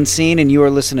from The Unseen, and you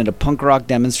are listening to Punk Rock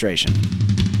Demonstration.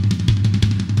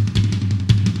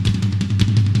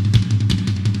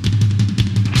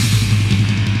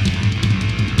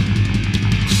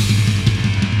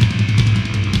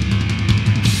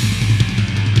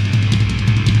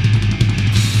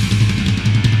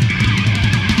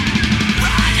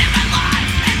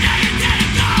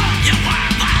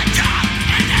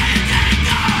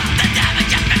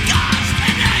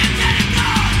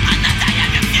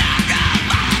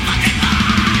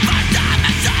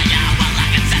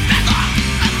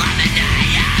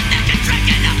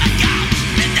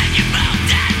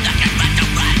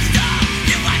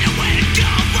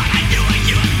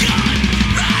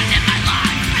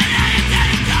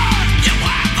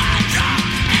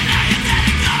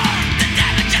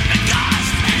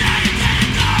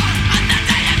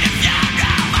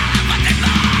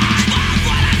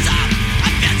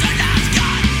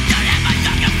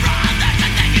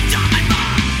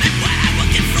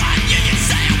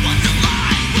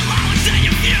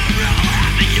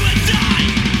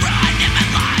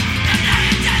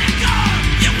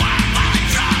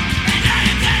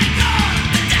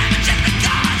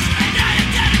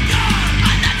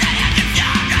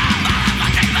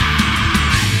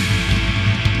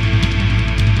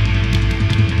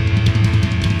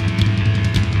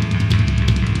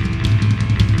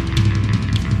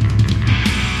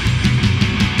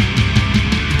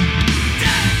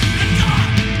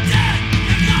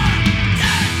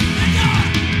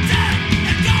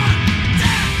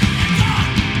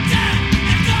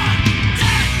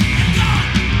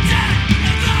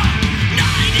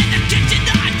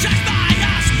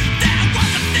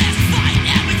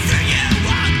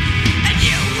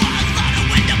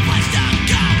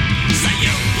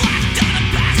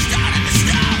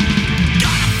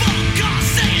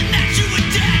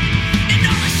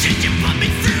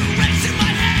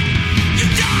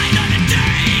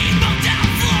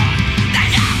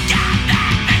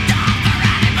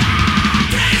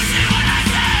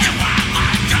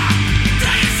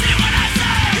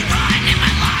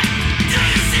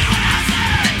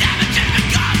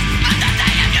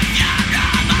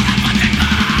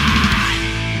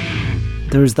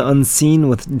 There's The Unseen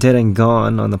with Dead and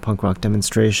Gone on the Punk Rock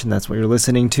Demonstration. That's what you're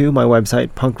listening to. My website,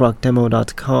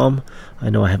 punkrockdemo.com. I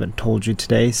know I haven't told you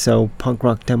today, so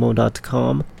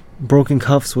punkrockdemo.com. Broken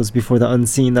Cuffs was before The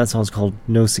Unseen. That song's called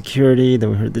No Security.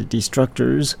 Then we heard The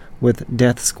Destructors with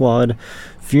Death Squad.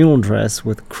 Funeral Dress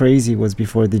with Crazy was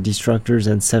before The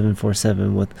Destructors. And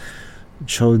 747 with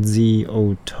Chodzi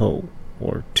Oto,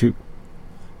 or 2.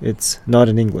 It's not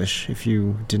in English, if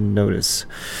you didn't notice.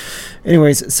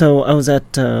 Anyways, so I was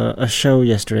at a show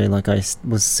yesterday, like I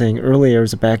was saying earlier. It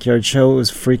was a backyard show. It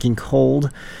was freaking cold.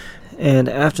 And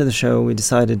after the show, we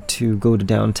decided to go to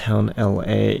downtown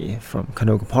LA from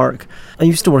Canoga Park. I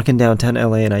used to work in downtown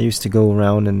LA, and I used to go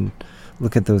around and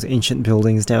look at those ancient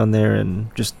buildings down there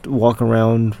and just walk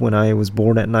around when I was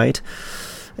bored at night.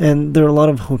 And there are a lot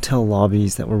of hotel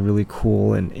lobbies that were really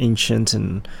cool and ancient,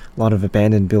 and a lot of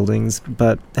abandoned buildings,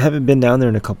 but I haven't been down there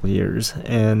in a couple of years.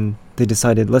 And they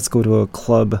decided, let's go to a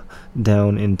club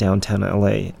down in downtown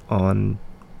LA on,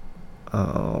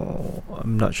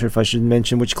 I'm not sure if I should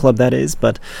mention which club that is,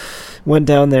 but went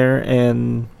down there,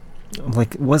 and I'm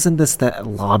like, wasn't this that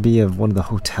lobby of one of the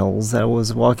hotels that I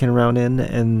was walking around in?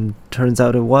 And turns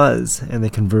out it was, and they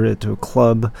converted it to a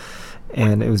club.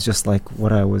 And it was just like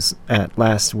what I was at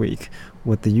last week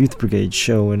with the Youth Brigade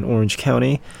show in Orange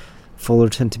County,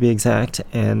 Fullerton to be exact,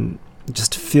 and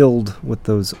just filled with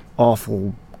those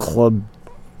awful club,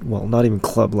 well, not even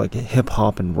club, like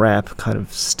hip-hop and rap kind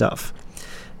of stuff.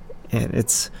 And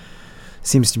it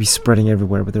seems to be spreading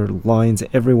everywhere, but there are lines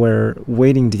everywhere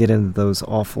waiting to get into those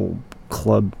awful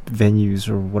club venues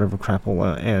or whatever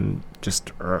crapola, and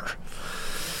just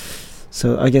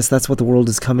So I guess that's what the world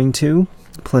is coming to.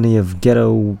 Plenty of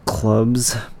ghetto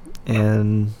clubs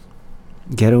and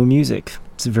ghetto music.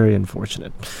 It's very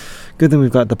unfortunate. Good thing we've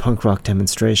got the punk rock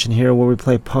demonstration here where we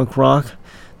play punk rock.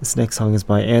 This next song is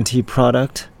by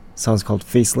Anti-Product. The song's called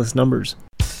Faceless Numbers.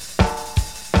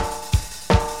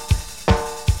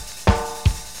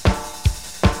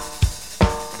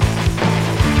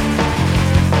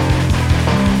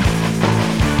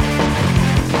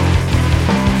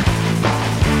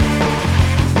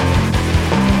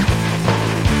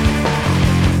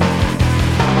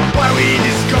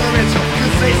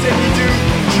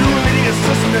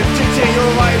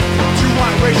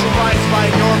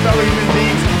 Human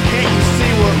beings, can't you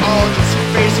see we're all just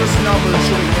faceless numbers,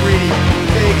 really greedy?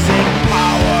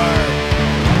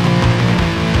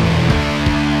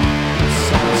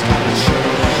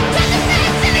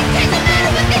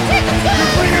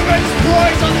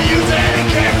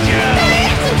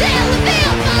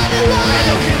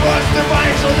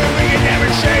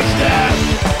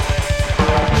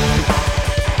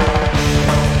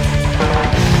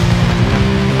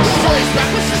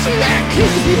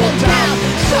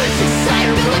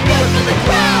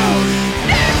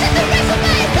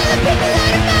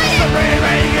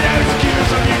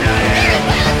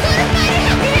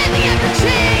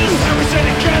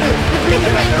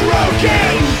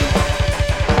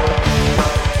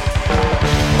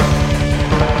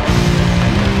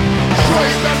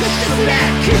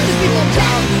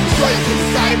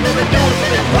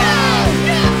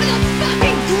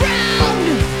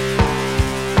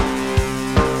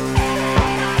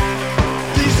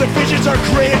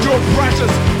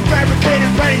 oppressors, fabricated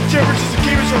petty differences to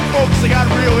keep us from focusing on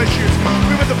real issues.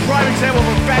 We were the prime example of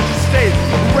a fascist state.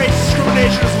 Race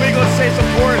discrimination is legal and states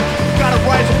important. We've got to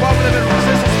rise above them and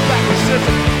resist this backward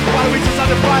system. Why do we just not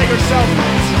dividing ourselves?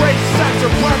 This race, sex,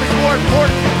 or prime is more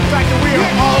important. The fact that we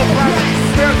are all oppressed.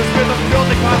 America's been the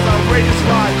building blocks of outrageous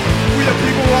lies. We the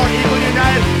people who are equally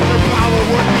united, their power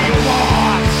would be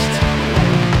lost.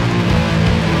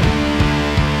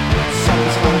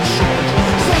 Something's gotta change.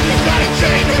 Something's gotta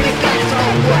change, and the facts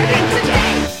are waiting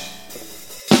today.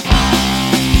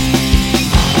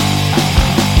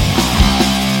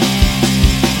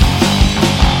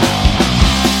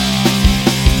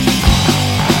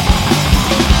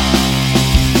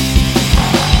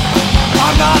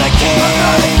 I'm not a king.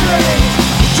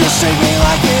 Just treat me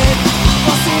like it.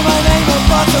 I'll see my name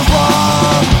above the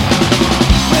wall.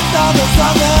 With all those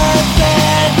other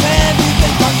dead men, you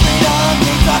think my freedom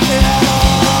means nothing at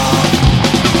all.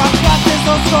 I've got this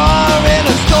old scar and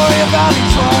a story about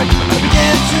Detroit. I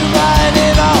began to write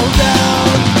it all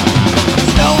down.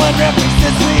 Cause no one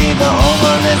represents me, the whole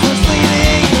world is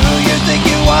misleading. Who you think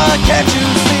you are, can't you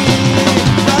see?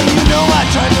 Well, you know I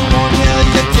tried to warn you,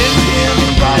 you didn't hear me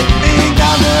right. Being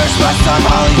down to earth by some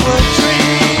Hollywood dream.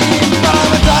 But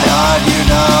I'm a diehard, you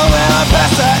know, and I'm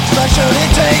past that threshold.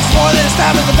 It takes more than a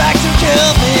stab in the back to kill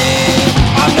me.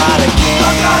 I'm not a king.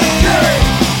 I'm not a king.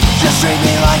 Just treat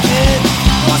me like it.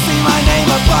 Wanna see my name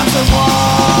above the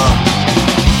wall.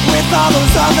 With all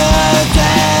those other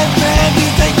dead men, you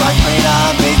think my freedom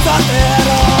means nothing at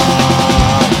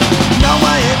all. No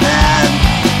way, man.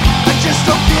 I just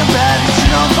don't feel bad if you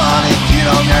don't want it, you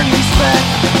don't earn respect.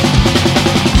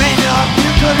 Maybe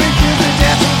you could refuse to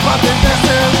dance with puppet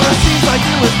master. Well, it seems like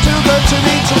you was too good to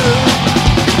be true.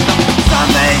 Some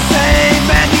may say,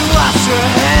 man, you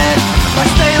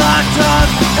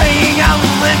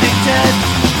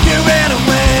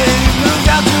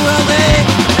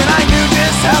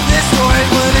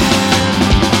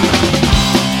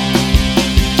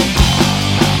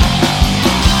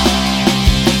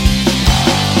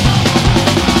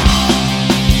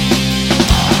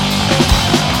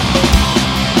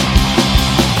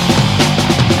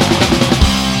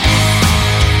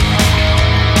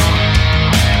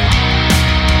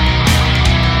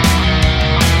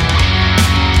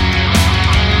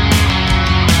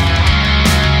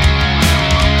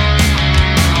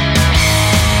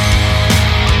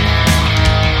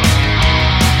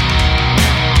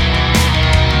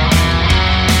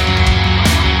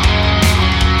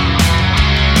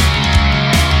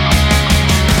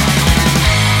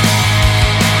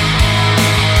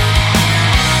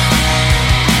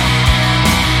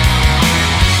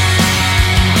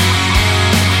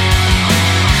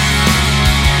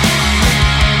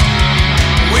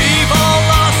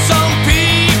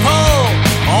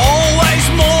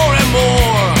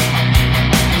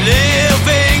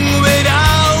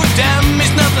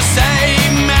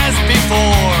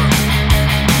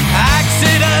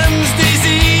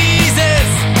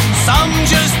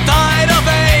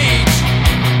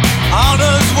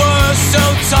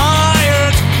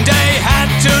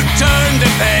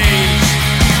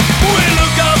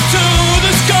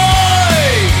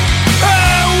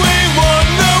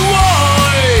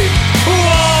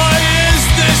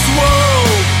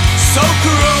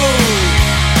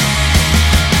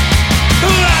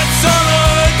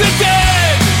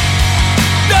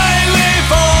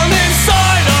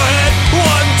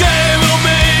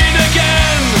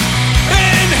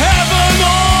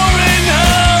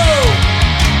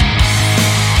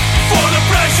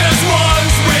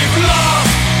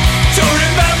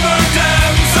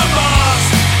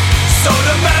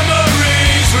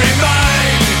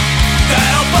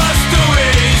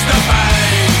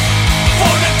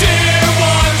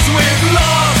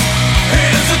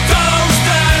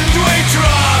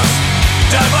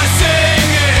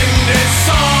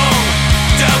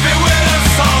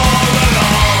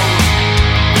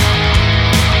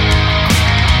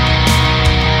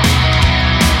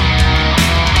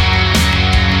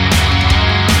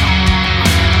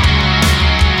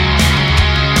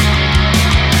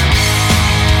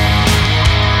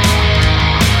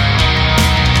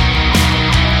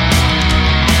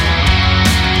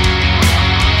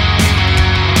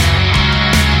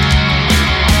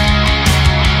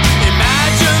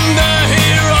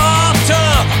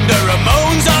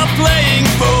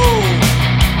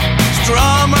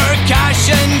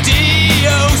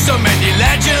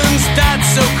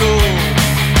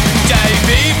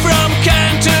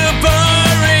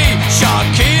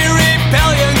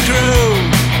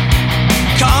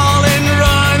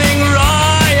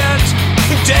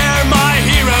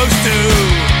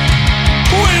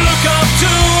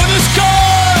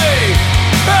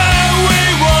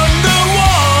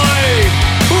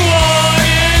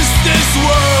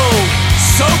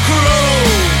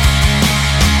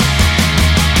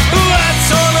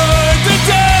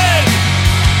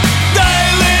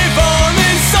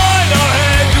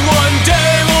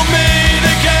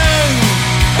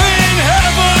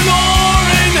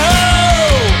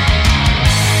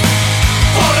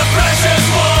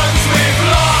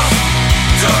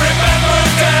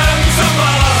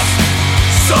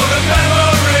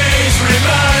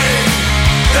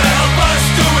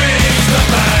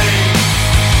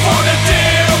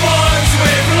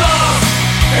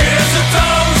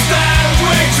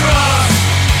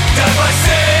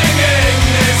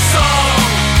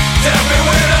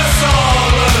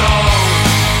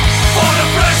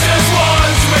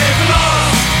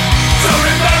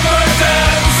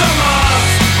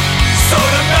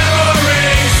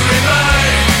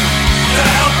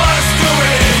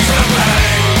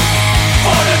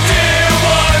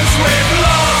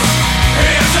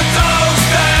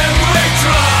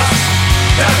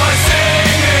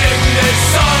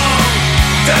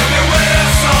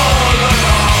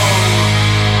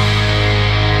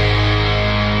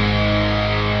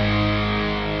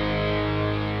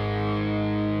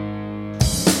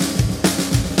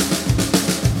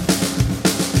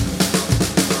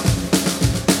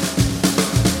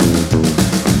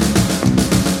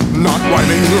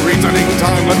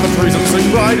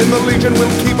pride in the Legion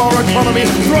will keep our economy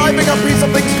thriving, a piece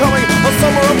of things coming, a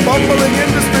summer of bumbling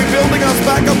industry building us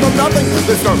back up from nothing.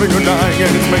 They're starving or dying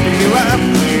and it's making me laugh.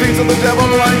 These are the devil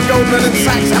lying goldmen in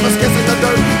sacks, have us kissing the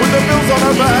dirt with their bills on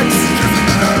our backs.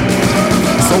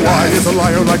 So why is a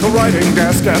liar like a writing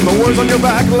desk, and the words on your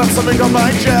back left something on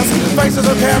my chest? Faces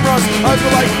are cameras, eyes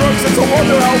are like crooks. It's a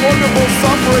wonder how wonderful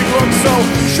suffering looks. So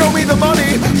show me the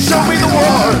money, show me the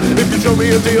war. If you show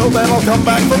me a deal, then I'll come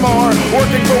back for more.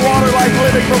 Working for water like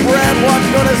living for bread. What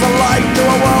good is a life to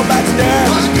a world that's dead?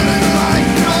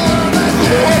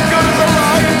 What good is a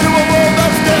life to a world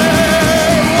that's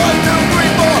dead? What good is a life to a world that's dead? 1, 2,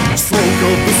 3, 4.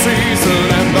 Smoke of the season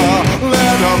and the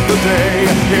lead of the day.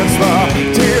 It's the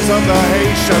tears of the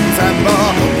Haitians and the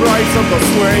price of the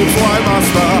slaves. Why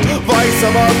must the vice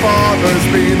of our fathers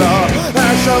be the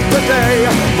ash of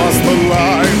today? Must the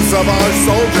lives of our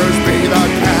soldiers be the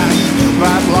cash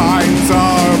that lines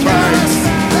our banks?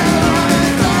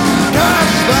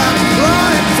 Cash that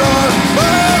lines our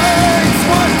banks.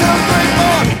 1, 2, 3,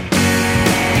 4.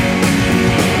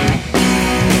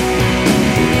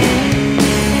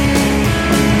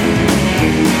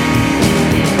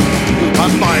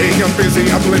 I'm buying, I'm busy,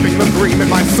 I'm living the dream in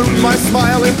my suit, my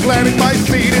smile, implanting my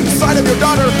seed inside of your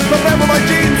daughter. Remember my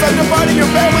genes, I'm dividing your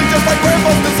family just like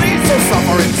grandpa's disease. So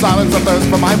suffer in silence and thirst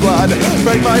for my blood.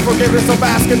 Beg my forgiveness, so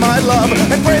bask in my love.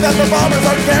 And pray that the bombers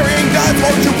are carrying guns.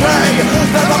 Won't you pray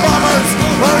that the bombers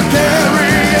are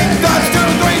carrying guns? 2,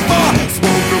 3, 4.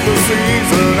 Smoke of the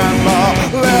season and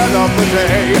the lead of the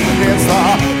day. It's the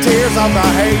tears of the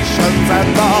Haitians and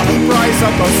the price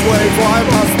of the slaves. Why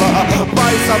must the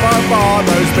vice of our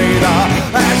fathers be the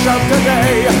ash of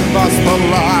today? Must the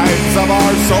lives of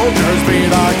our soldiers be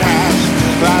the cash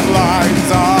that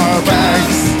lines our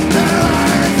banks?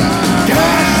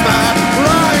 Cash that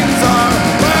lines our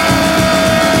banks.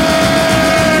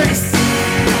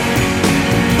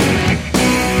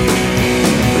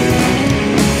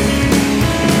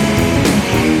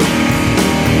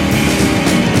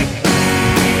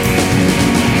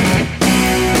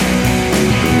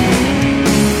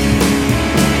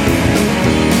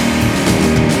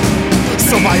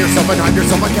 So buy yourself and hide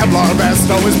yourself a Kevlar vest.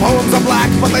 Oh, his poems are black,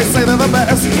 but they say they're the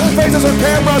best. Faces are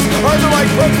cameras, eyes are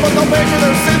like crooks, but they'll pay for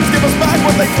their sins, give us back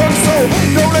what they took. So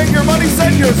donate your money,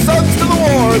 send your sons to the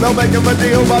war. They'll make him a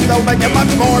deal, but they'll make it much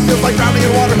more. Feels like drowning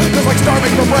in water, just like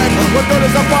starving for bread. What good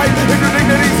is a fight if your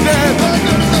dignity's dead?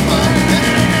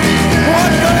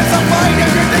 What good is a fight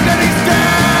if your dignity's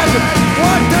dead?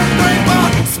 1, 2, 3,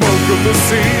 4. Smoke of the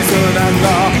season and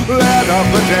the lead of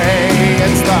the day.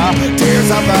 It's the tears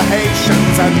of the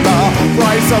Haitians and the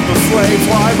price of the slaves.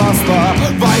 Why must the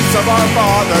vice of our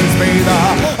fathers be the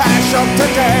ash of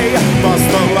today? Must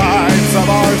the lives of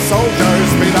our soldiers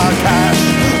be the cash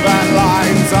that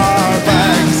lines our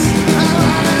banks?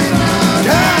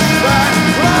 Cash that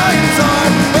lines our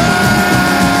banks.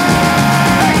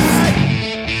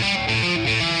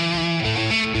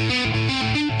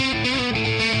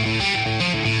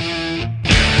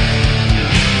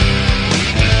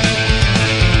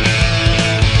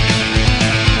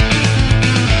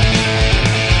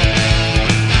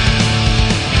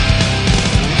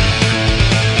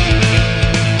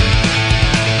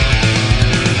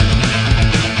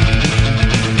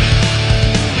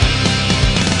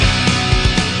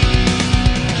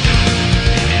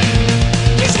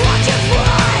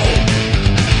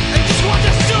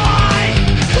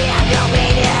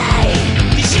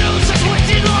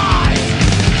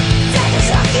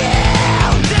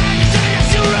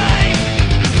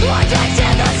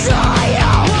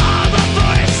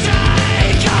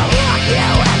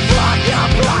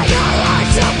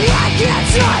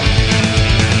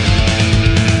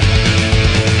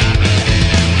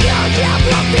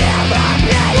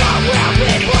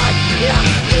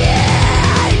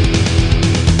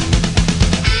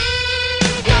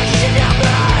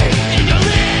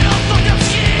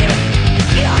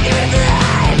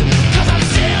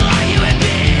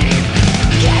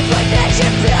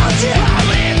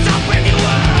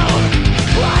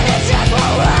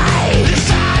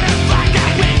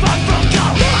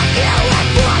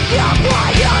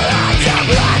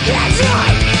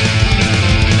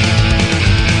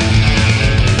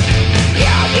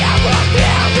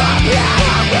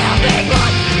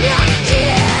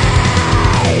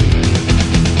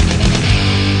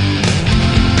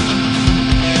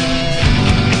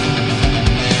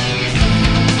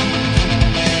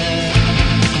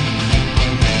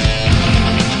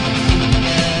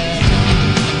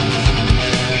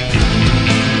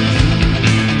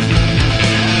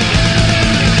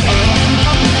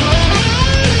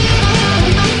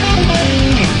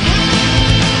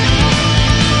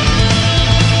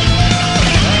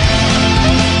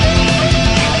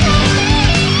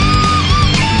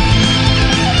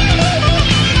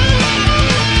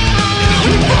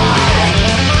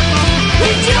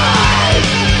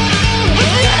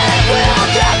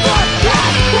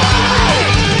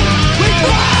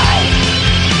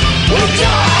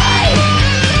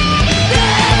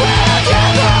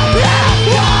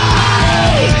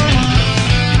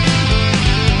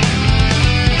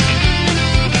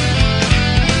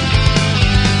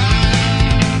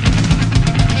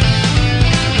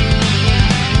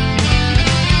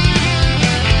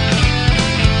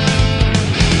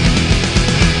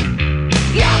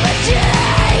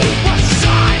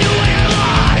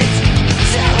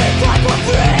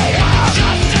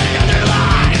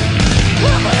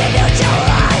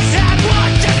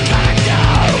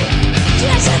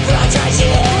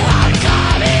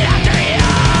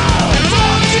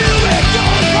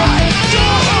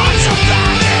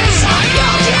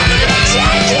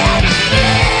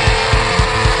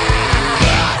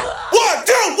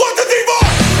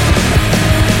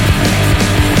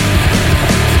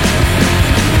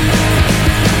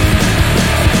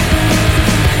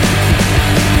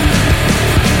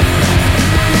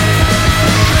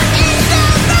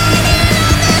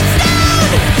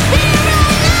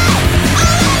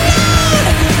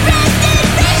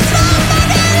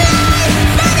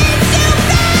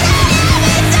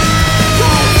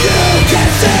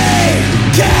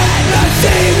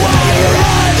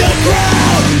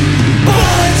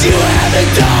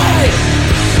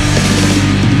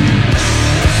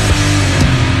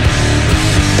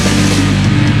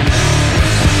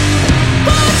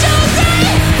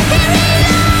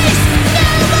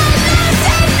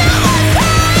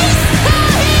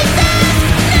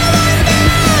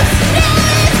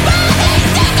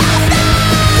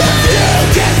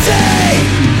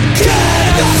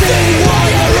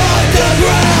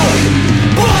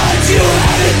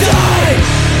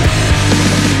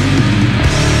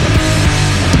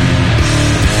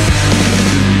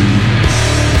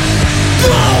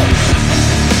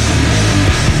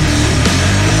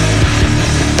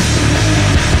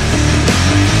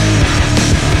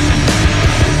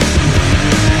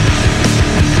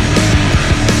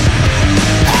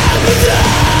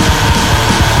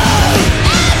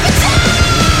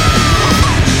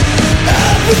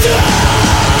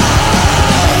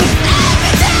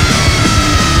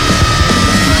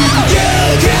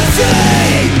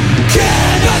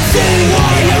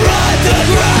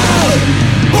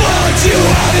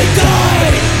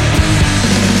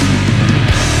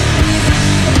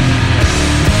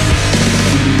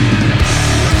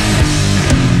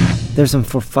 There's some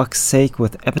For Fuck's Sake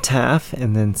with Epitaph,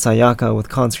 and then Sayaka with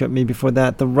Conscript me before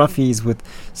that. The Ruffies with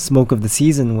Smoke of the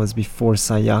Season was before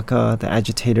Sayaka. The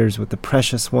Agitators with The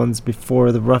Precious Ones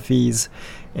before the Ruffies.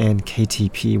 And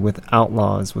KTP with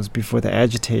Outlaws was before the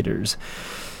Agitators.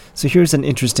 So here's an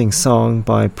interesting song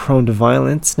by Prone to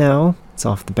Violence now. It's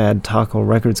off the Bad Taco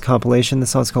Records compilation. The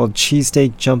song's called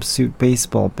Cheesesteak Jumpsuit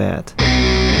Baseball Bat.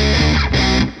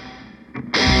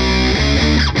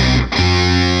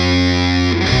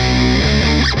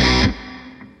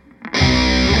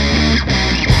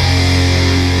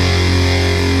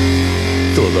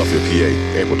 Philadelphia,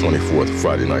 PA, April 24th,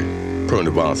 Friday night. Prone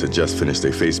to Violence had just finished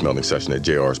a face-melting session at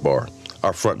JR's bar.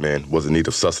 Our frontman was in need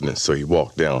of sustenance, so he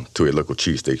walked down to a local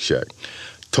cheesesteak shack,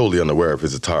 totally unaware of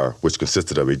his attire, which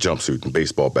consisted of a jumpsuit and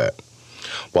baseball bat.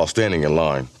 While standing in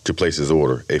line to place his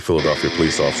order, a Philadelphia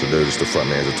police officer noticed the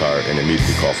frontman's attire and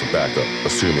immediately called for backup,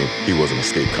 assuming he was an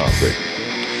escaped convict.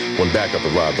 When backup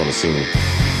arrived on the scene,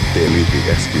 they immediately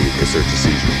executed a search and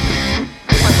seizure.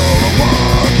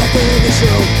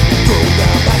 Drove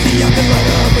down by the young and light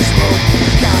up a smoke.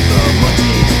 Got the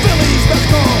munchies, Phillies, best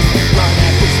call. Line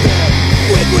at the step,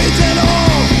 with grids and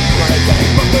all. Right back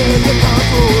bumpers, the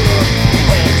controller.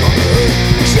 Hands on the hood,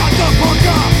 shut the fuck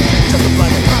up. Just a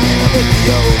black and crying up at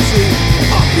the OC.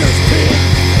 Up your pig,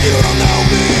 you don't know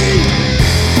me.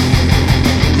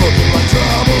 Looking like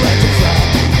trouble at the trap.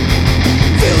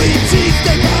 Philly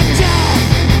cheesesteak on top.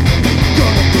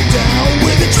 Gonna go down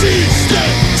with a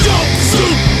cheesesteak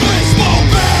jumpsuit baseball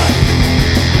bat.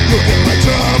 Looking like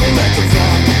trouble at the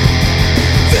top.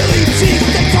 Philly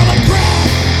cheesesteaks on the ground.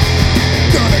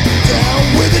 Gonna go down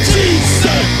with a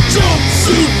cheesesteak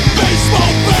jumpsuit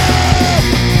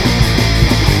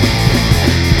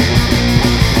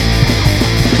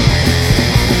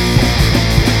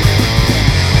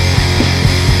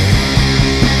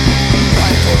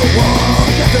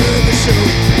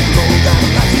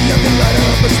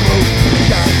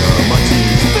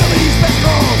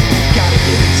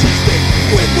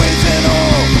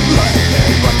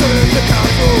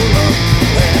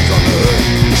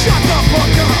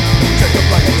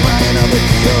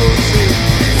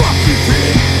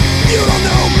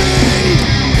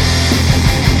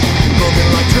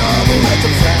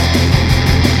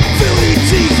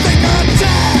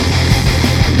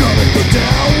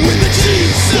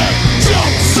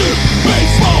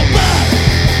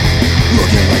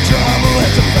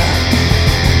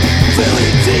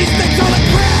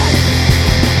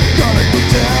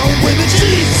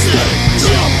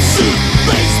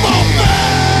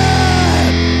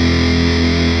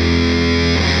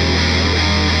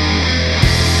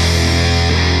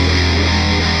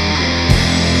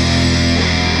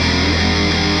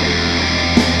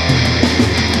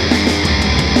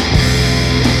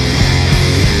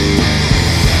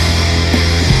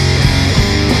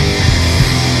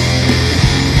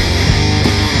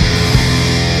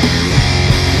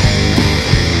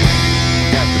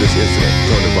incident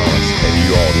turned to violence, and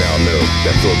you all now know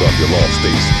that Philadelphia law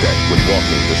states that when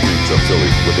walking the streets of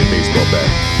Philly with a baseball bat,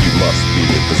 you must be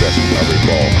in possession of a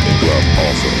ball and glove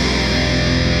also.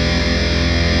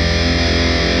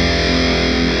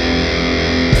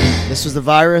 This was The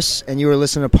Virus, and you were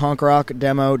listening to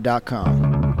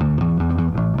punkrockdemo.com.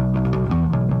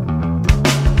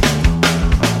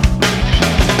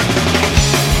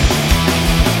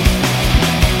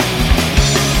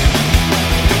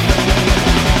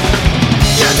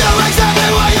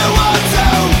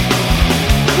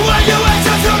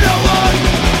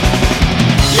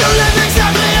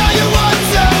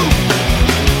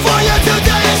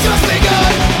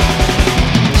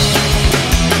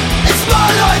 It's my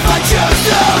life, I choose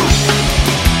to.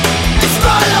 It's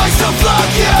my life, so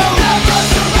fuck you.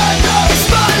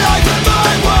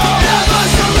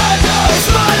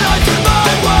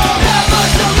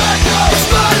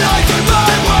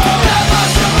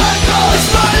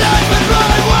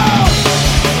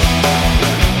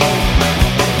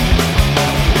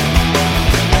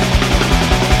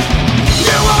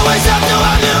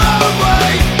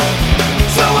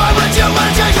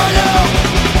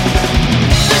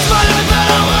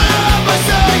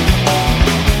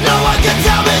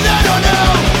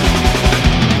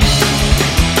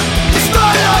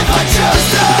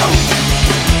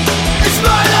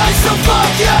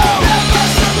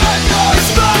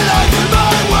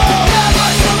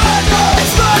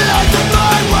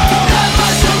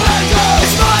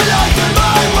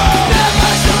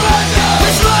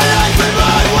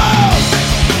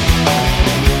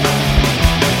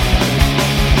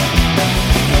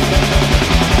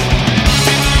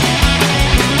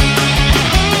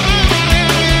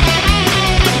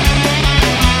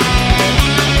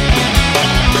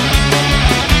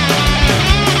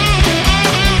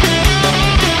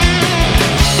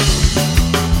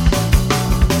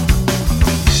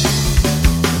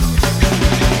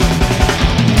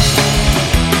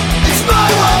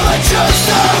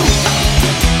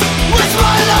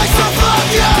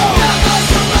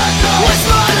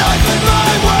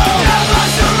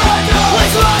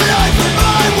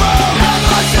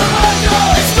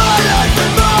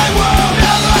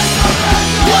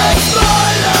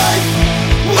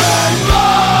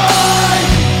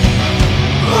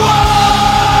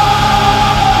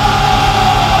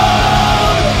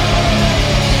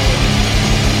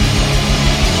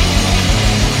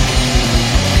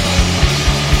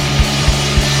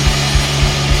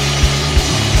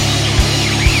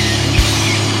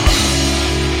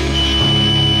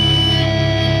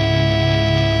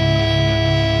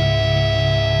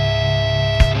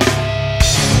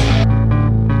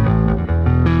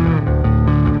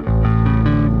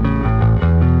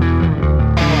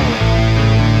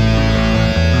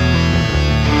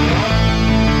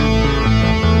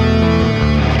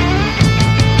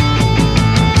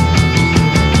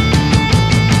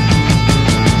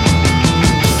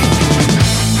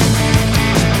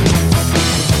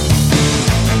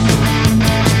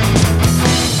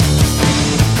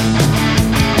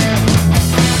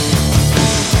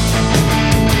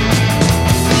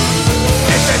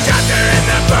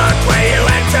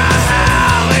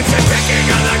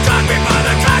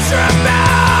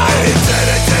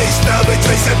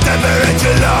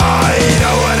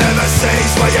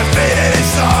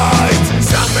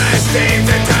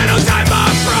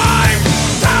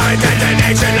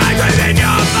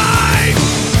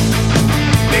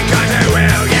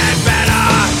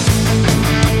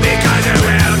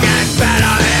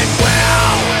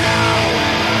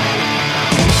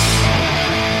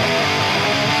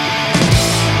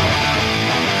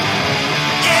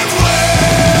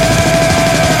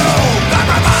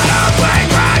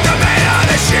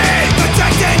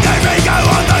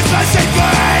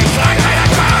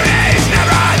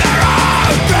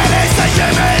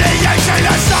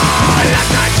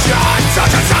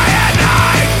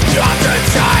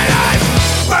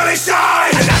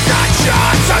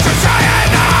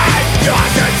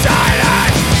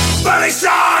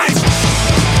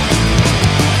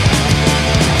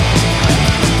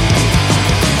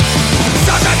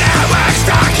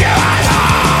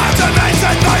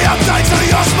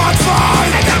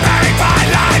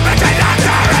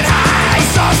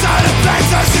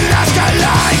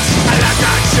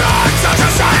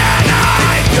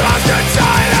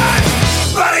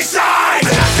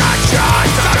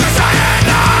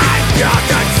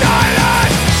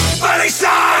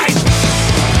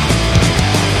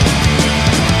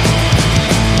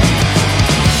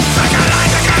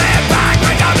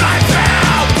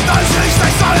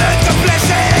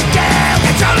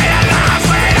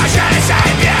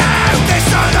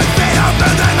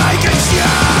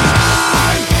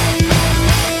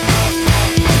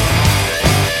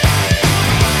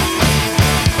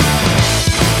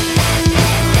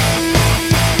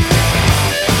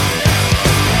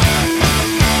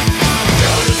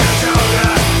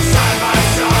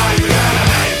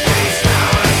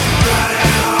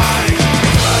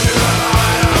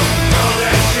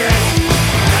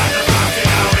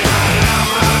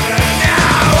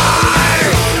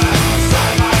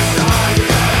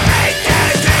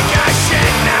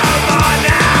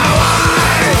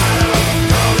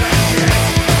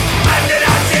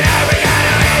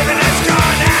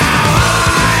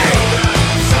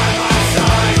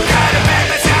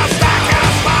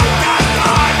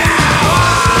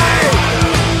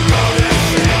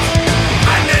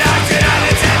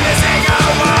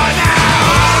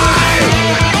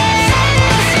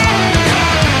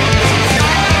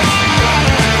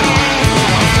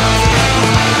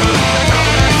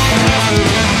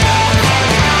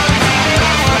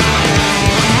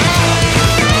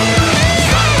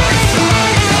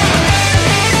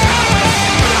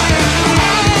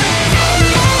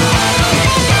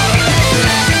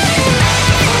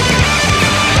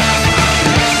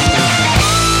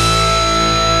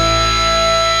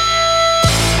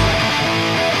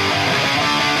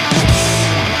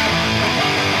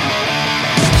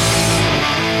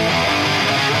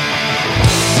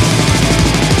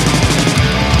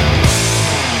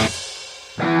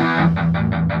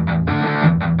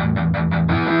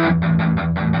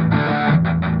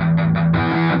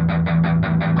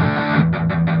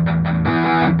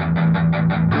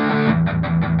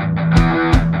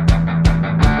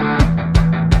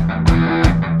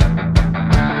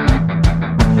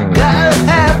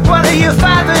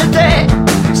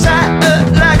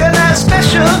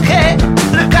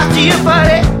 your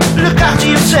body, look after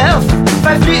yourself.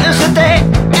 5 liters a day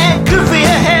ain't good for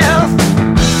your health.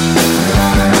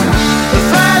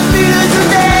 5 liters a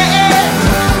day,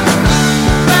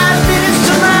 5 liters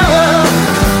tomorrow.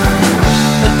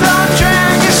 Don't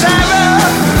drown your sorrow.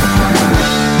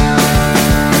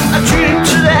 I drink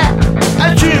to that,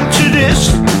 I drink to this,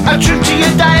 I drink to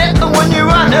your diet when you're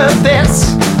on a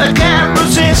fence. I can't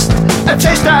resist a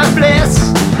taste of bliss.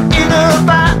 In a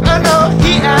bar, no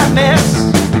heat I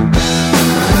miss.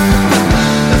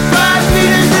 5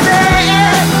 liters a day,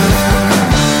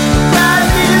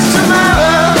 5 liters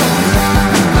tomorrow.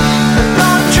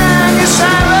 Don't drown your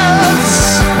sorrows.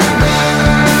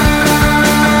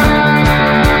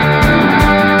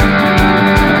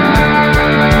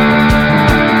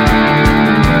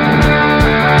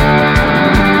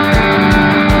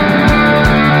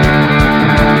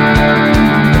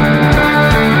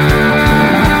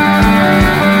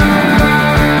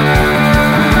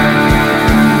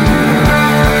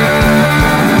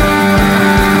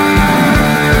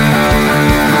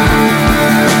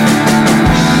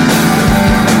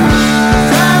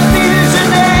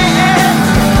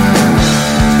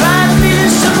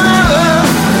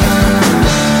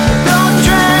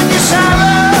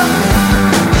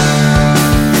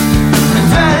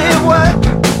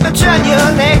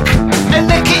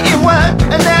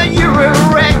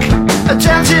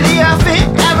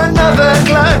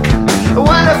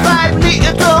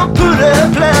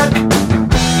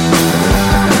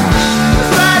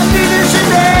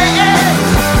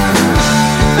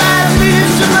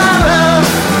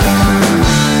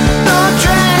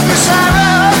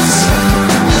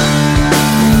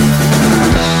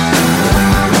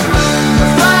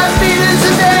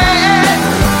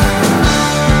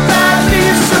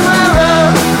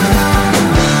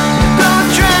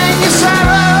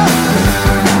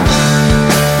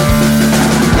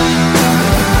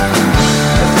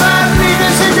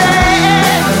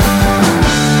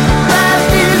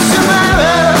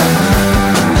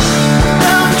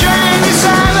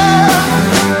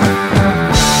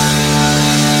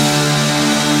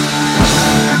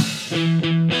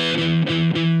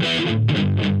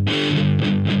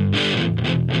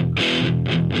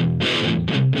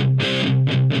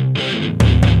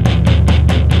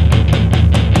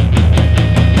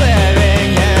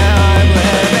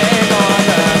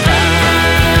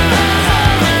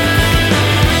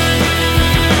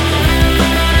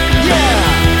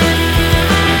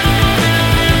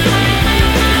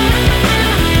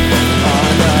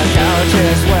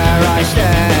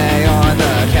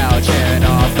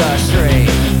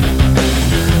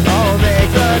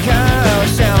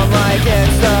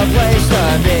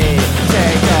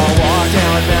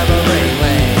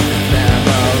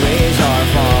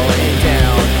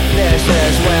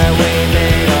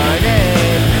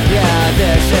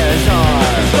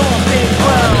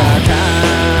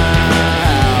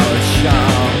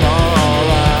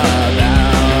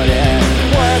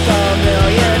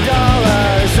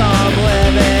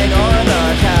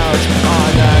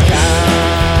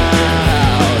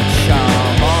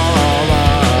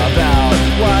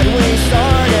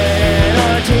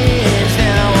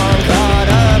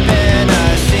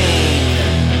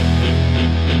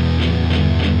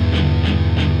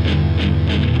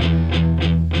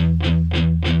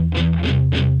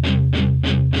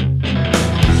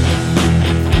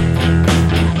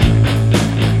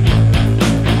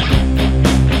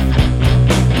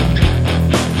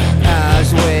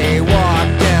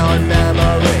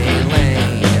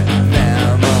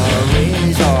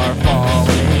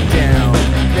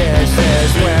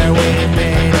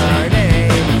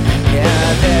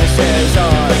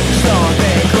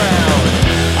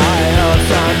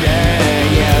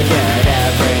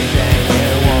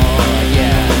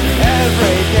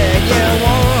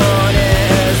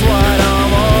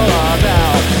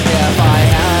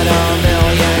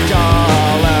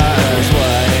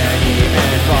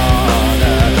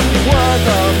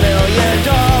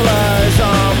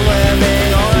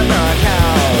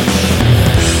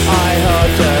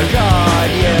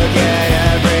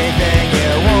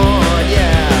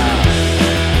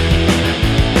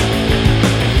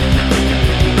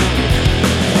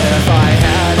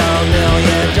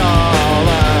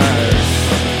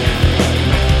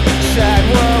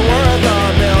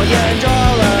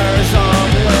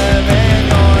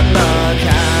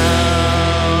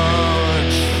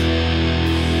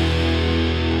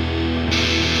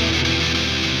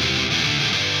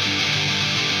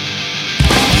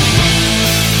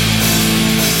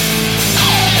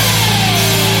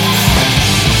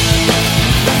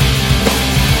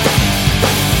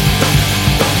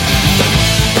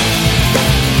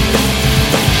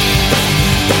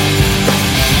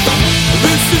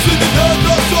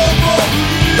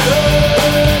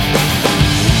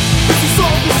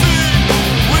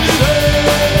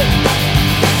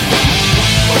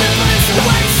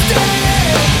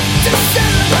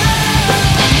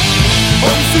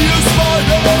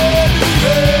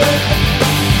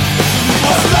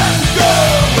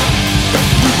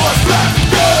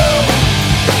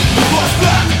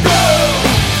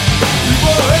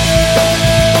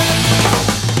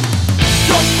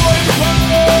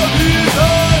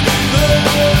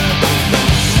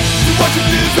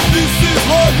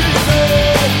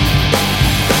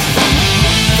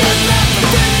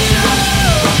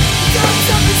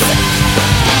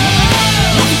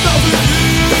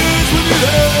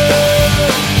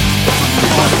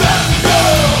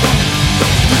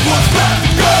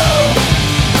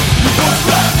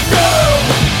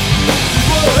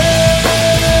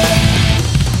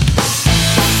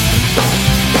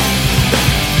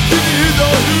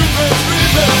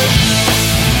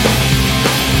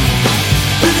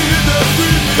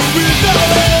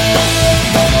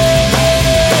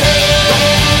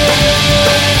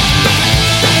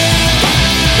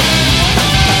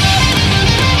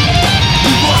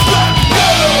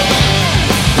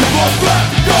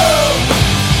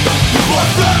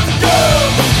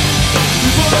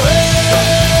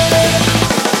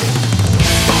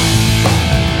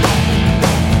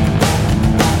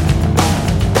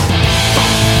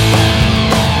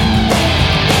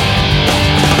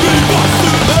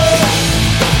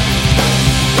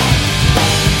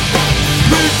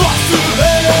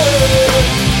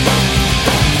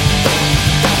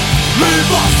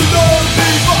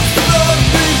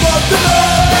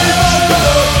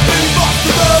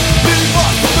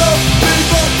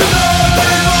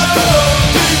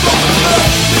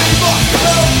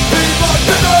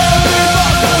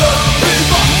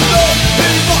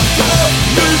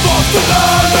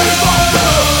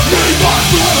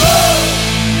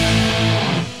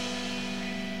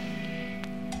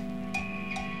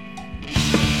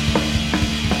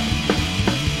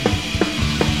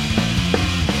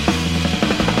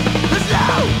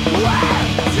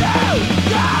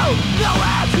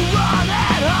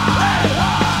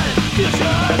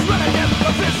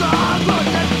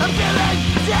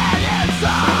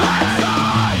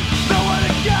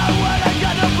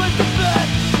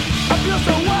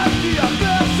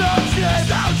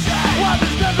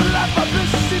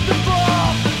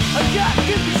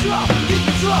 control, keep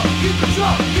control, keep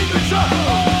control, keep control.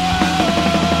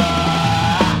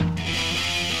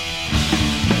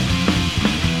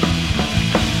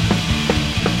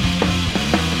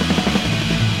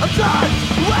 I'm done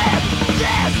with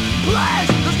this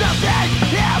place. There's nothing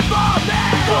here for me.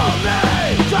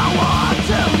 Don't want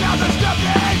to. Now there's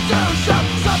nothing to show.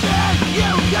 Something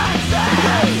you can say.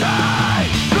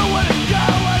 Nowhere to go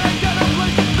and I got a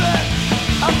place to fit.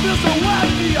 I feel so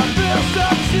empty. I feel so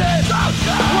shit.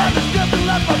 When there's nothing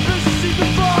left, my vision seems to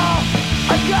fall.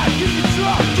 I gotta keep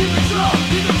control, keep control,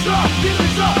 keep control, keep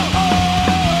control.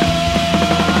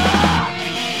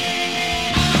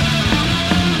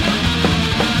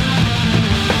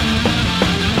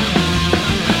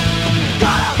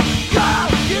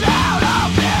 Get out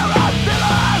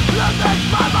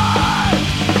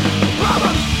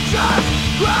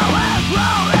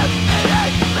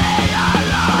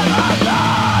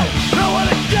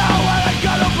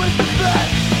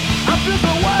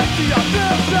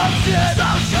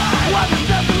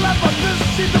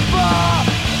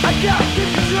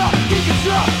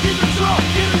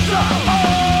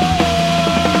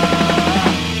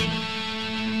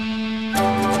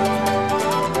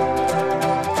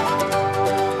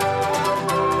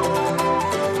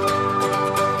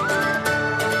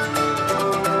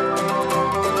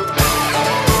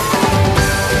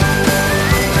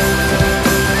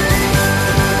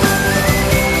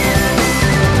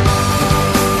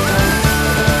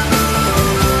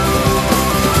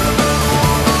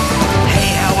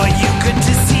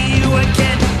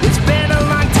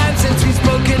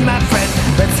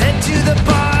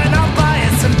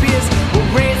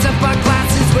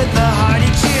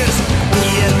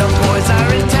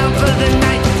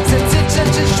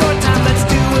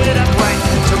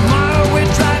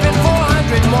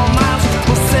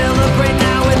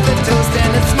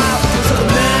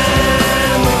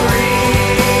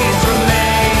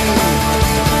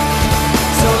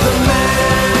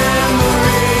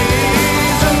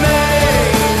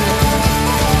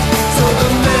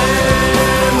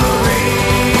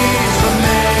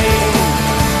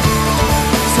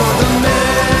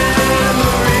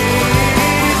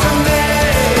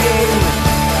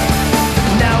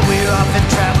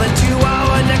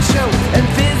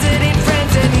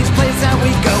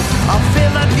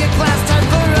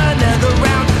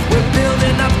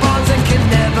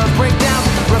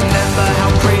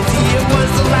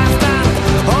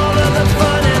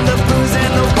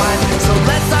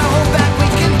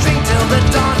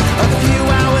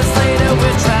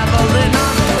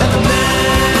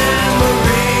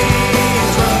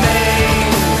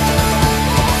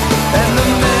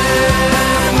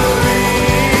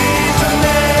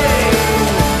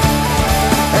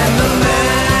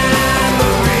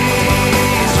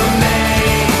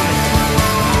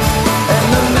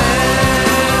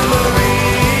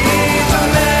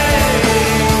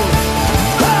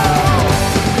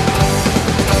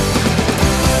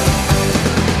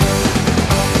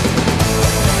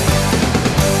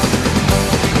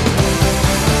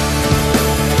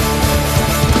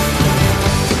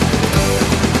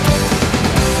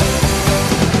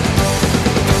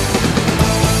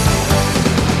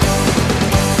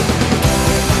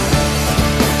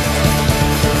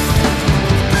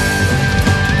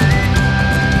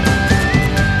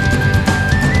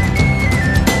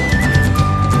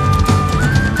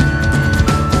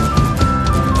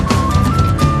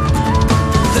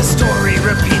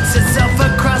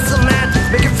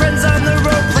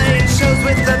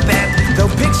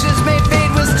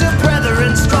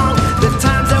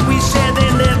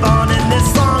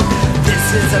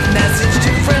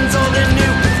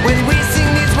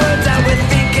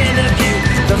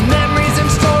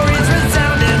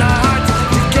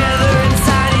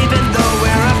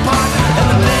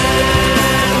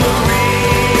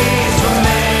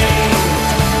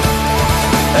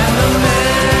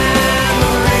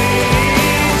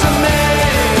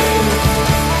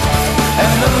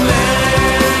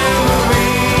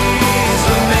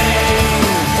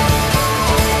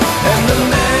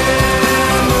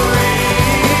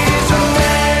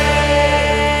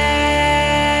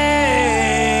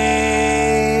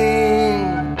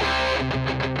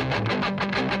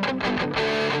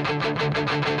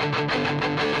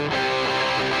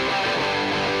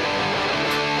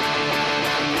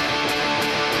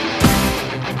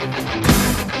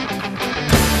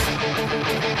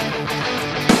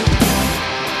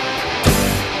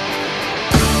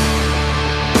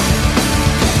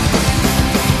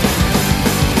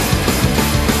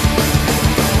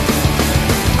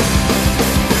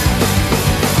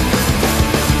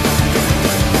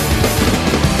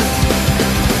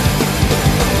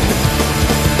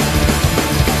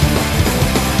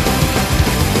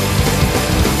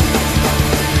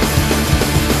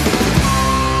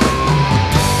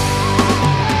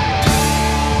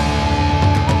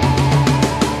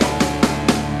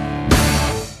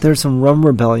There's some Rum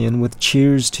Rebellion with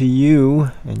Cheers to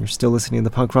You, and you're still listening to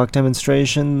the Punk Rock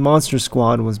Demonstration. Monster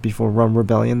Squad was before Rum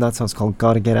Rebellion. That song's called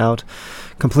Gotta Get Out.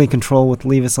 Complete Control with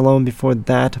Leave Us Alone before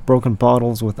that. Broken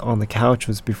Bottles with On the Couch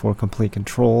was before Complete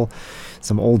Control.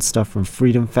 Some old stuff from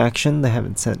Freedom Faction. They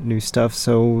haven't sent new stuff,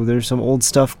 so there's some old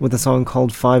stuff with a song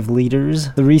called 5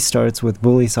 Liters. The Restarts with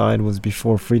Bully Side was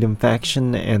before Freedom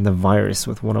Faction, and The Virus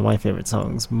with one of my favorite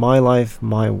songs, My Life,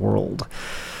 My World.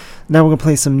 Now we're going to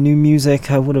play some new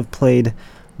music. I would have played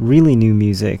really new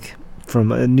music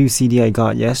from a new CD I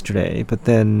got yesterday, but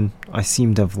then I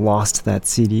seem to have lost that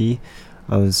CD.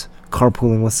 I was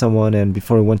carpooling with someone, and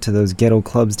before I went to those ghetto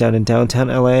clubs down in downtown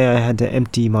LA, I had to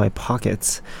empty my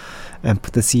pockets and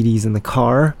put the CDs in the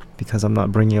car, because I'm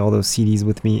not bringing all those CDs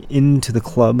with me into the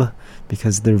club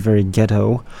because they're very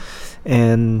ghetto,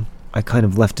 and I kind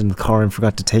of left it in the car and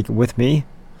forgot to take it with me.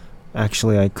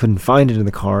 Actually, I couldn't find it in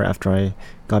the car after I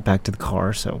got back to the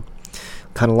car, so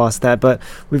kind of lost that. But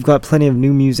we've got plenty of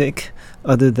new music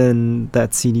other than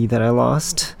that CD that I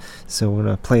lost, so we're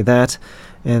going to play that,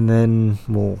 and then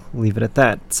we'll leave it at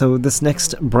that. So this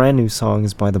next brand new song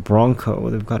is by The Bronco.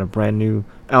 They've got a brand new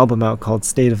album out called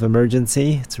State of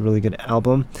Emergency. It's a really good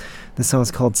album. This song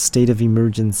is called State of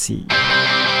Emergency.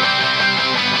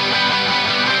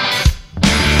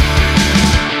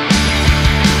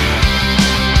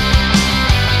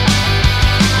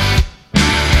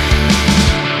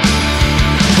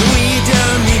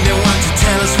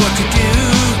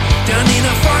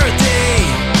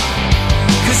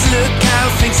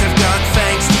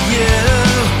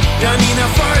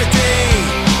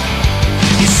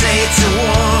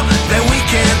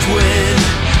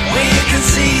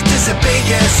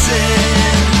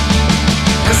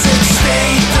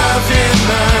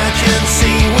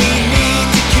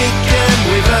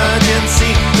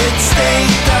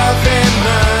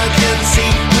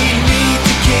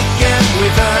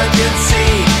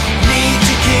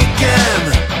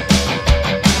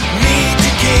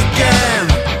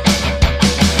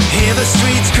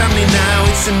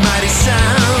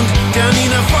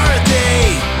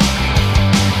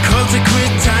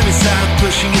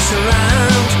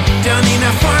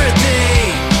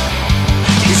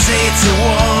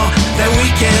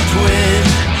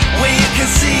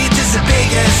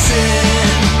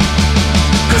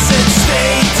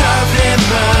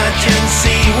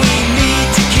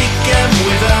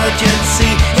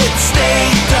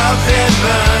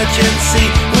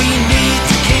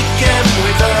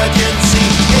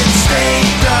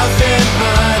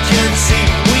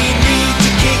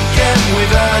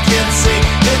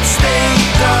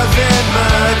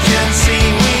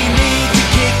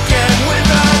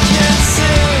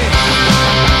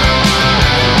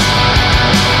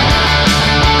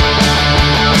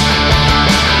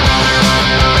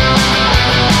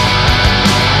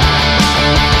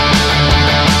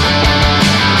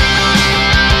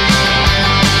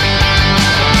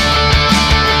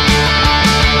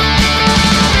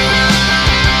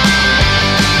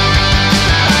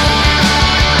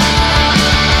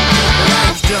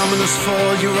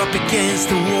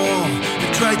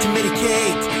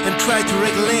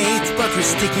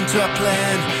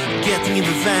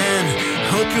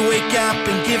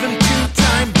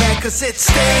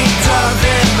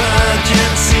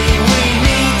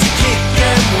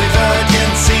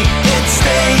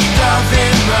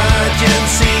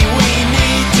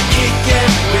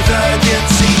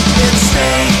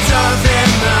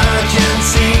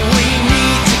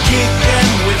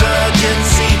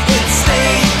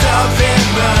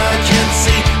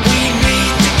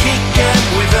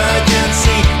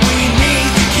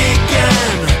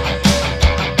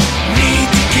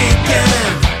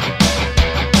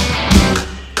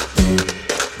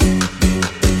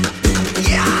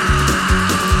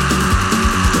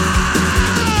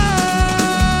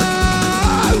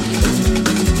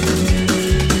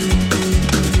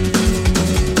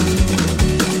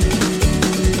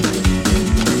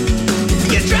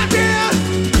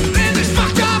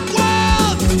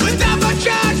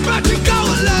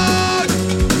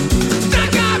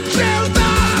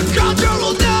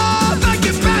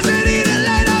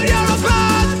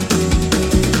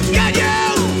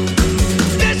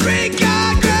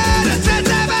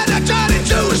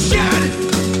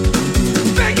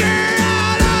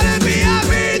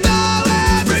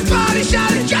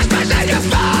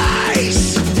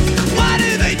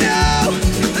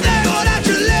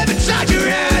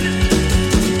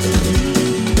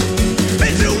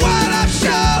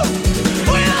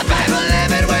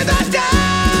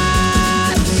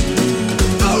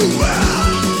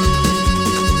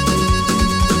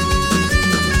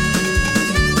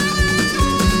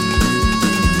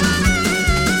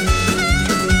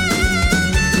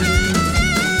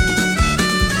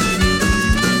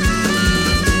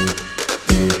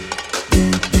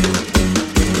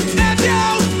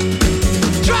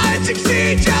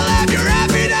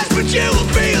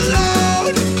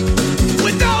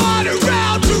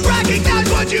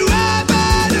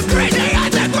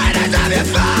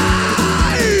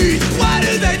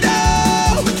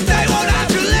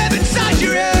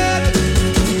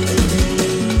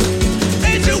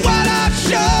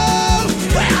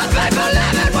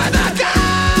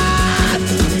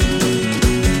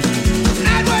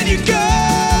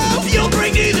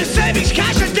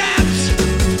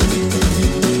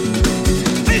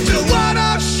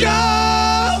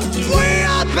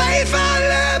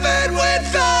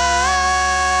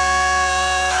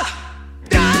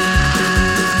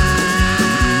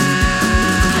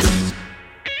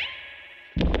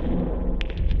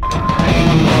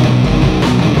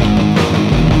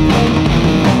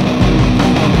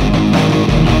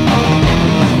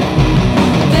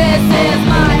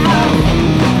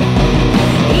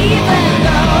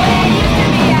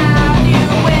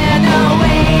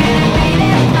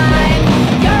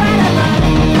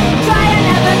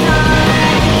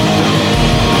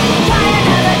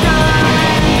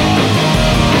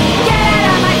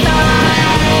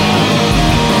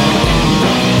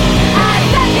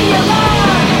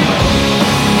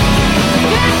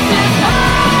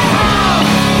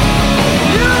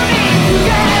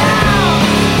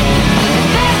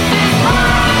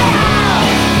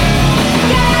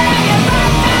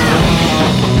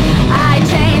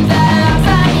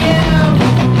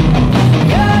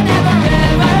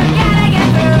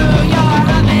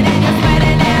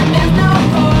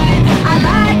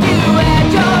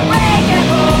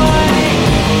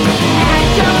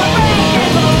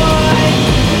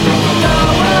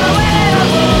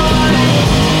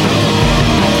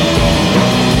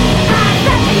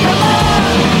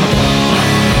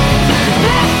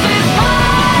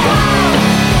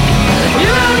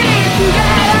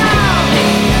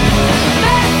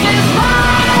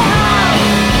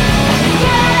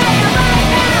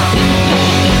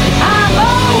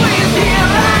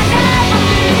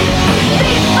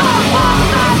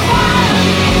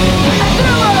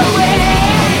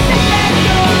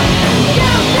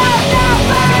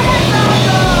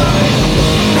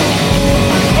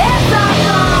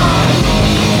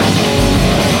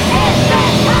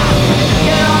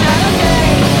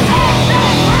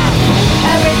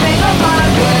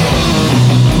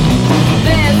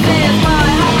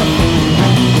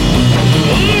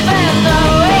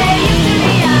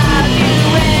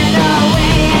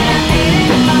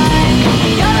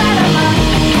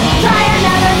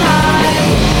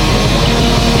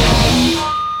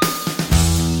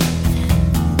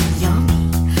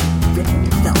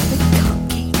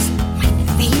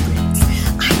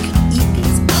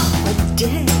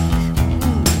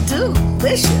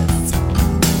 delicious.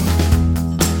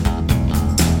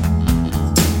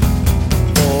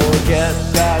 Forget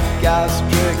that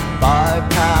gastric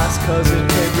bypass, cause it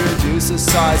can reduce the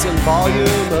size and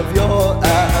volume of your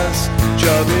ass.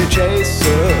 Chubby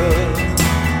chaser,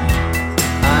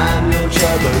 I'm your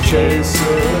chubby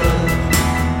chaser.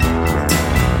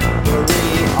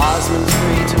 Marie Osmond's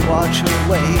free to watch her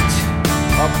wait.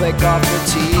 I'll click off the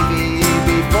TV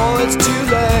before it's too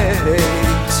late.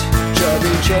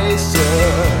 Chubby chaser,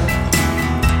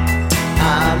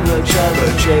 I'm your chubby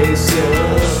chaser.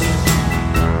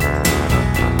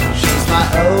 She's my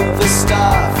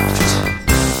overstuffed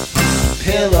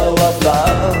pillow of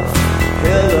love,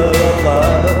 pillow of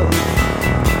love.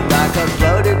 Like a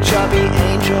floated chubby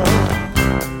angel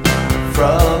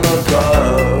from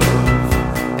above.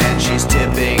 And she's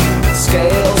tipping the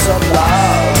scales of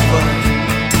love.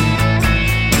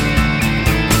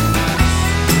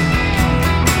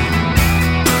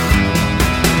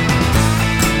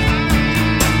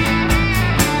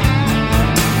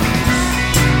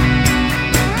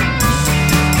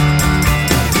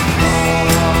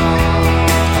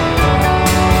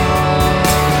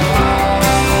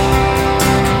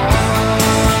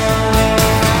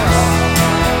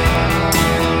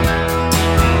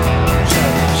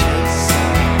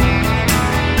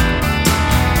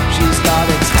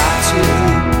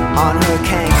 On her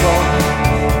cankle,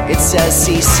 it says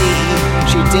CC,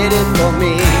 she did it for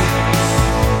me.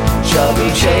 Chubby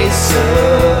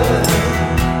chaser,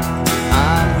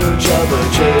 I'm her chubby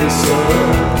chaser.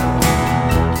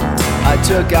 I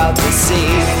took out the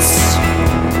seats,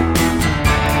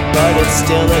 but it's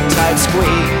still a tight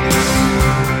squeeze.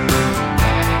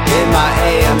 In my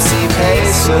AMC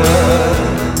Pacer,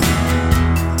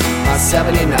 my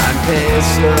 79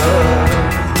 Pacer.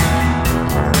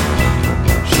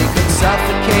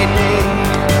 Suffocate me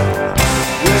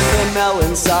with the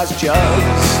melon-sized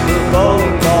jugs, the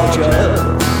bowling ball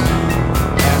jugs.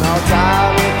 And I'll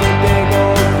die with a big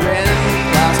old grin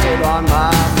plastered on my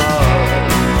mug.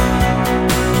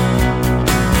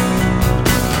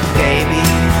 Baby,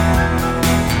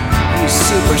 you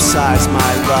supersize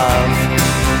my love,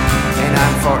 and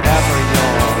I'm forever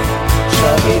your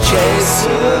chubby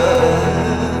chaser.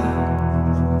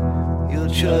 Your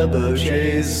chubby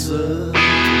chaser.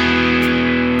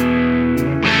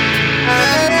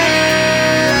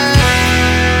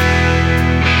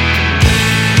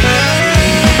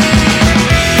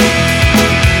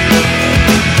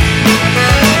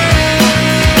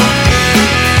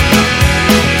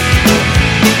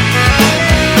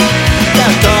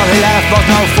 But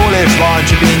no foolish one,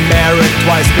 she'd been married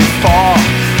twice before.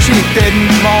 She didn't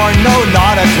mourn, no,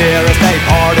 not a tear, as they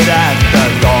parted at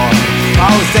the door.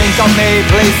 Oh, think of me,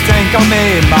 please think of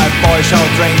me. My boy shall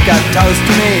drink a toast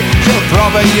to me. She'll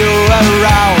brother you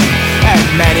around, and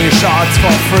many shots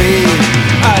for free.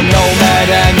 A nomad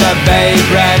and a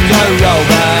vagrant, a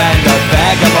rover and a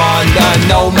vagabond. A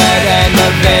nomad and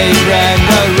a vagrant,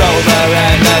 a rover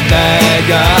and a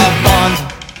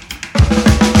vagabond.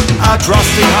 A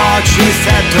trusting heart, she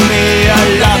said to me, a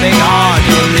loving heart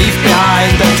you leave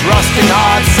behind. A trusting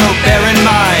heart, so bear in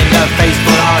mind, a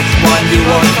faithful heart, one you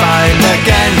won't find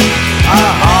again. A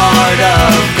heart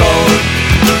of gold,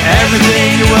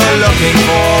 everything you were looking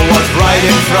for was right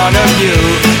in front of you.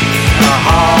 A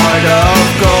heart of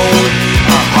gold,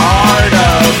 a heart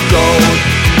of gold.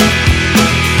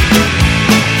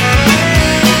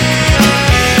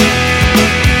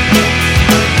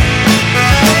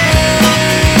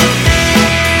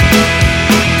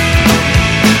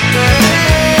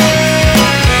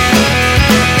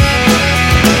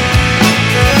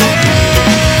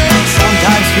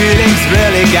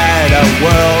 A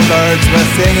world, birds were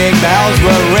singing, bells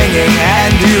were ringing,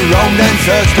 and he roamed and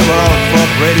searched the world for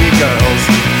pretty girls.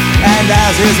 And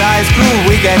as his eyes grew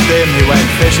weak and dim, he went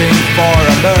fishing for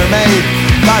a mermaid.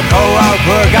 But oh, our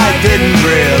poor guy didn't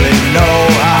really know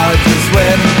how to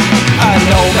swim. A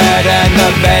nomad and a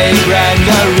vagrant,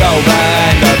 a rover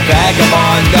and a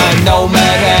vagabond. A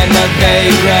nomad and a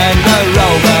vagrant, a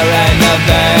rover and a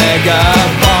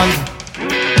vagabond.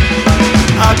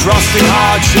 A trusting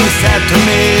heart, she said to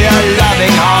me, a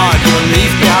loving heart you'll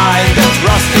leave behind. A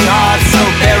trusting heart, so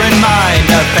bear in mind,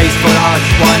 a faithful heart,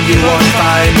 one you won't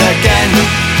find again.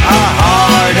 A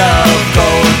heart of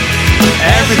gold,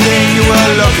 everything you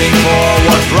were looking for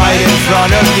was right in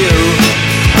front of you.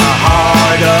 A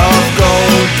heart of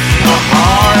gold, a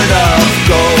heart of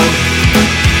gold.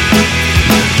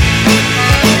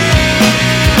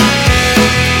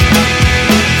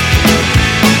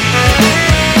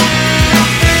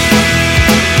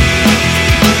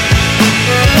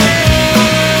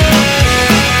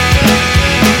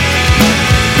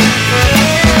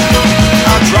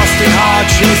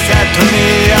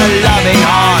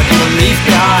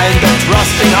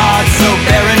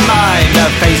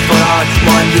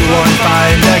 you won't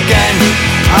find again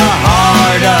a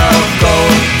heart of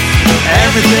gold.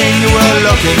 Everything you were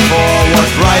looking for was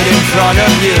right in front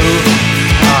of you.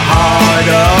 A heart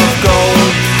of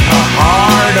gold, a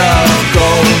heart of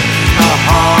gold, a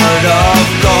heart of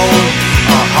gold,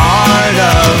 a heart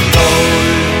of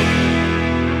gold.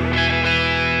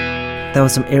 That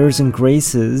was some Airs and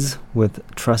Graces with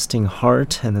Trusting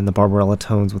Heart, and then the Barbarella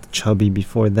Tones with Chubby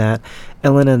before that,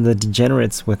 Ellen and the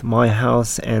Degenerates with My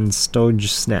House, and Stoge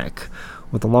Snack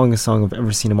with the longest song I've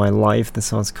ever seen in my life. The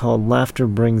song's called Laughter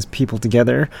Brings People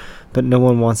Together, but no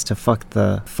one wants to fuck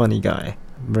the funny guy.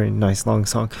 Very nice long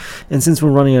song. And since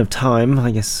we're running out of time, I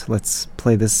guess let's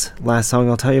play this last song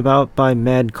I'll tell you about by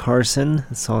Mad Carson.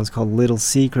 The song's called Little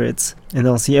Secrets. And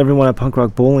I'll see everyone at Punk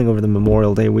Rock Bowling over the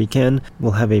Memorial Day weekend.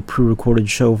 We'll have a pre-recorded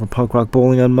show for Punk Rock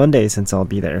Bowling on Monday since I'll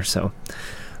be there. So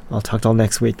I'll talk to y'all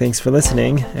next week. Thanks for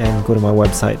listening, and go to my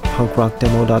website,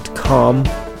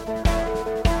 punkrockdemo.com.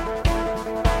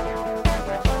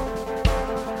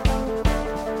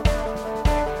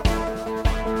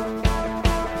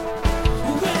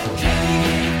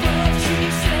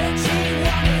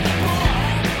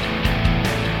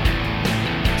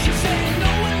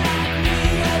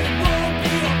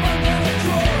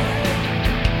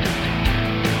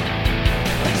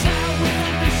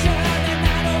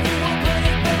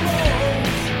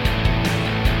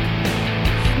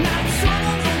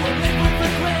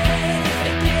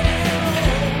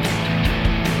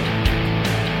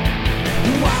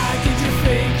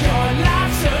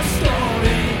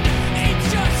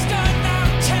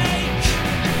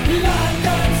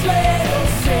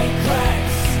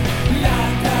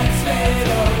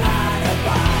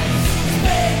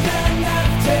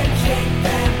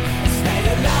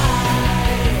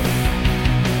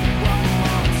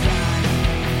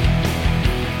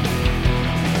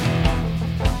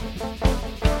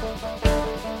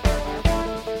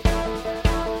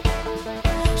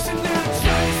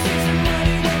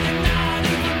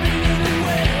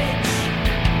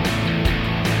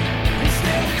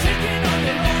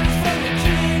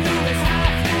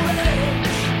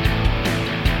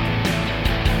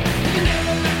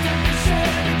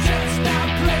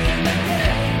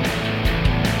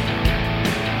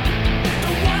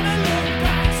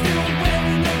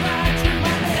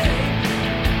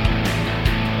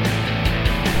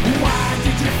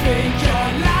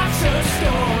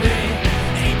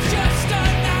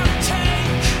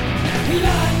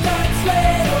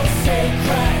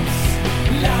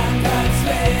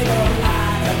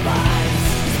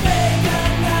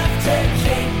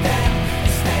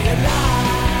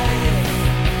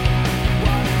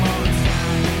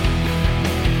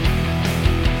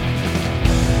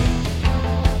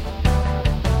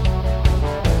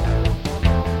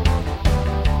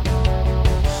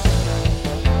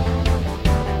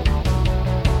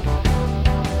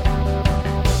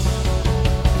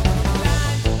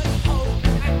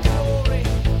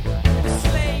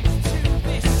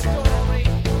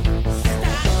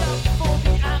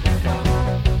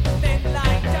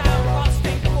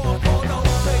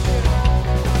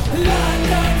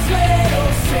 London's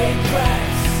little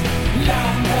secrets,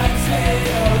 London's little